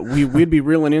 man, but we'd be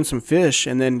reeling in some fish,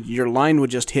 and then your line would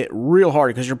just hit real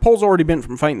hard because your pole's already bent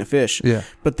from fighting the fish. Yeah.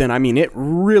 But then, I mean, it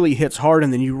really hits hard,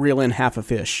 and then you reel in half a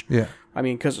fish. Yeah. I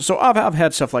mean, so I've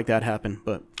had stuff like that happen,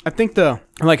 but I think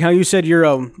like how you said you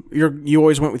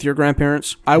always went with your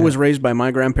grandparents. I was raised by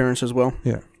my grandparents as well.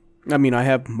 Yeah. I mean, I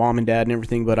have mom and dad and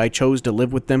everything, but I chose to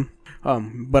live with them.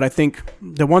 But I think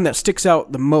the one that sticks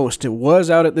out the most, it was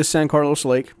out at this San Carlos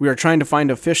Lake. We were trying to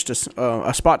find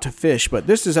a spot to fish, but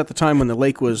this is at the time when the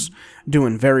lake was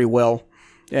doing very well.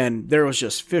 And there was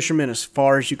just fishermen as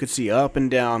far as you could see up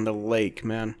and down the lake,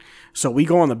 man. So we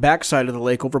go on the backside of the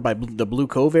lake over by the Blue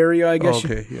Cove area, I guess. Oh,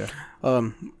 okay, yeah.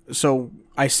 So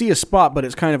I see a spot, but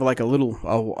it's kind of like a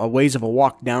ways of a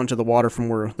walk down to the water from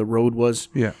where the road was.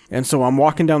 Yeah. And so I'm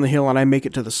walking down the hill, and I make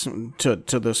it to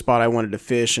the spot I wanted to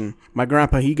fish. And my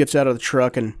grandpa, he gets out of the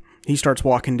truck, and he starts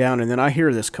walking down, and then I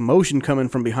hear this commotion coming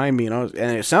from behind me, and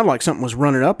it sounded like something was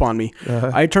running up on me.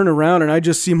 I turn around, and I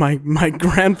just see my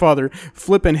grandfather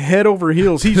flipping head over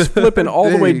heels. He's flipping all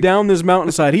the way down this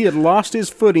mountainside. He had lost his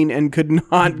footing and could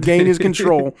not gain his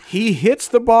control. He hits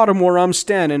the bottom where I'm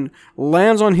standing,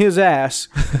 lands on his ass,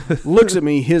 looks at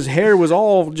me. His hair was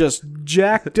all just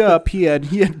jacked up. He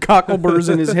had cockleburrs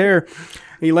in his hair.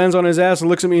 He lands on his ass and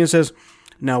looks at me and says,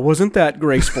 "Now, wasn't that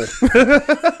graceful?"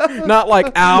 Not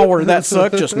like, "Ow," or "that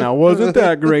sucked," just "now, wasn't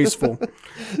that graceful?"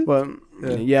 But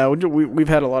yeah, we've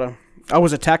had a lot of. I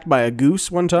was attacked by a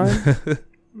goose one time.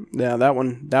 Yeah, that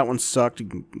one sucked.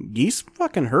 Geese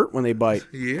fucking hurt when they bite.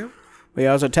 Yeah. But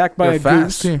yeah, I was attacked by They're a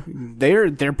fast, goose. too.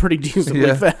 They're pretty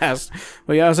decently fast.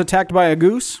 But yeah, I was attacked by a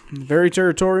goose. Very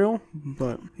territorial.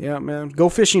 But yeah, man, go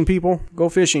fishing, people. Go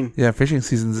fishing. Yeah, fishing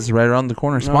season is right around the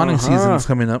corner. Spawning season's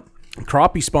coming up.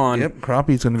 Crappie spawn. Yep,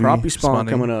 crappie's going to be Crappie spawn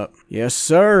spawning. coming up. Yes,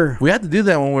 sir. We had to do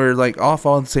that when we're like off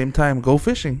all at the same time. Go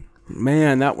fishing.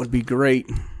 Man, that would be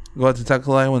great. Go out to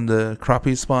Takalai when the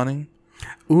crappie's spawning.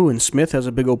 Ooh, and Smith has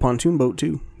a big old pontoon boat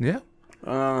too. Yeah.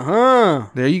 Uh-huh.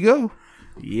 There you go.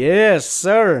 Yes,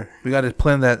 sir. We got to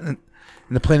plan that in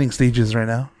the planning stages right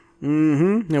now.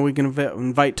 Mm-hmm. And we can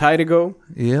invite Ty to go.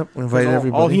 Yep, we invite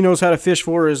everybody. All he knows how to fish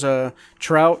for is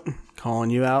trout. Calling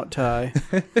you out, Ty.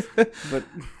 But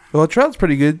well, trout's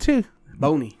pretty good too.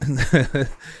 bony.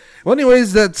 Well,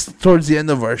 anyways, that's towards the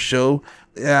end of our show.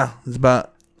 Yeah, it's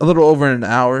about a little over an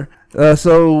hour.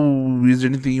 So, is there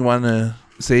anything you want to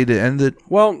say to end it?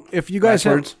 Well, if you guys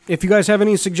have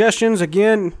any suggestions,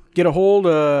 again, get a hold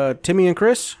of Timmy and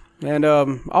Chris, and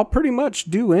I'll pretty much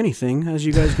do anything. As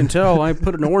you guys can tell, I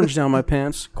put an orange down my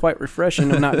pants. Quite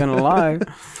refreshing. I'm not gonna lie.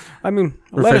 I mean,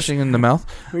 Refreshing in the mouth.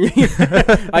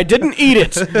 I didn't eat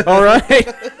it. All right.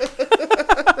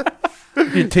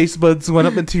 Your taste buds went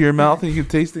up into your mouth, and you can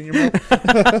taste it in your mouth.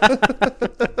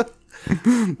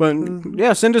 But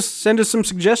yeah, send us some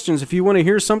suggestions if you want to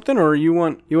hear something, or you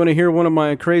want to hear one of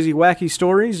my crazy wacky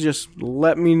stories. Just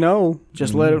let me know.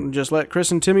 Just let Chris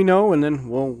and Timmy know, and then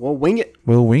we'll wing it.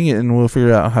 We'll wing it, and we'll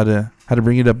figure out how to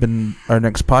bring it up in our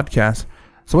next podcast.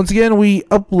 So once again, we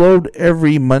upload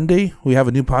every Monday. We have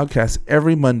a new podcast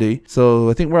every Monday. So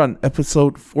I think we're on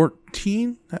episode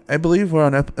 14. I believe we're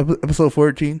on episode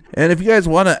 14. And if you guys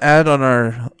want to add on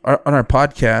our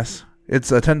podcast,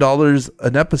 it's $10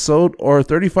 an episode or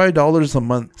 $35 a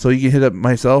month. So you can hit up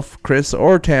myself, Chris,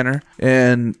 or Tanner,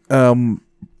 and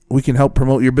we can help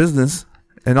promote your business.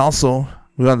 And also,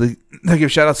 we want to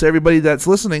give shout outs to everybody that's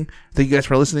listening. Thank you guys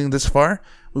for listening this far.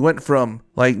 We went from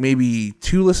like maybe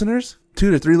 2 to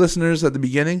 3 listeners at the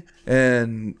beginning,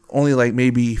 and only like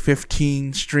maybe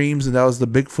 15 streams, and that was the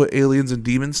Bigfoot, aliens, and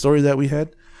demons story that we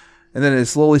had. And then it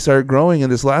slowly started growing,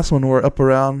 and this last one we're up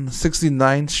around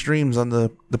 69 streams on the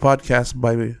podcast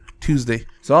by Tuesday.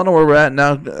 So I don't know where we're at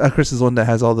now. Chris is the one that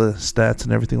has all the stats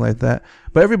and everything like that.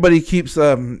 But everybody keeps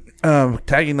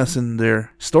tagging us in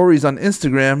their stories on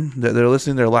Instagram that they're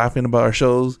listening, they're laughing about our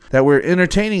shows, that we're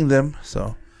entertaining them.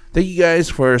 So thank you guys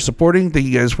for supporting. Thank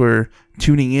you guys for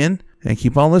tuning in. And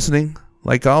keep on listening.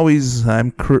 Like always,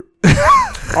 I'm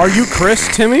Are you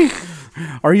Chris, Timmy?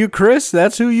 Are you Chris?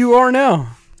 That's who you are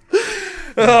now.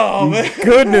 Oh, man.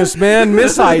 Goodness, man.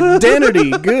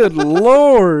 Misidentity. Good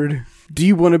Lord. Do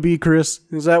you want to be Chris?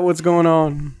 Is that what's going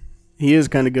on? He is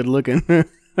kind of good looking.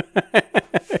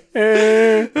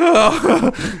 A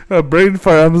brain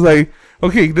fire. I was like,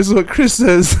 okay, this is what Chris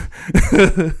says.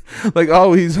 like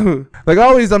always,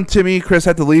 I'm Timmy. Chris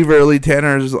had to leave early.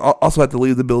 Tanner also had to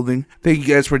leave the building. Thank you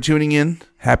guys for tuning in.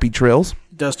 Happy trails.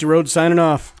 Dusty Road signing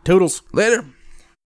off. Toodles. Later.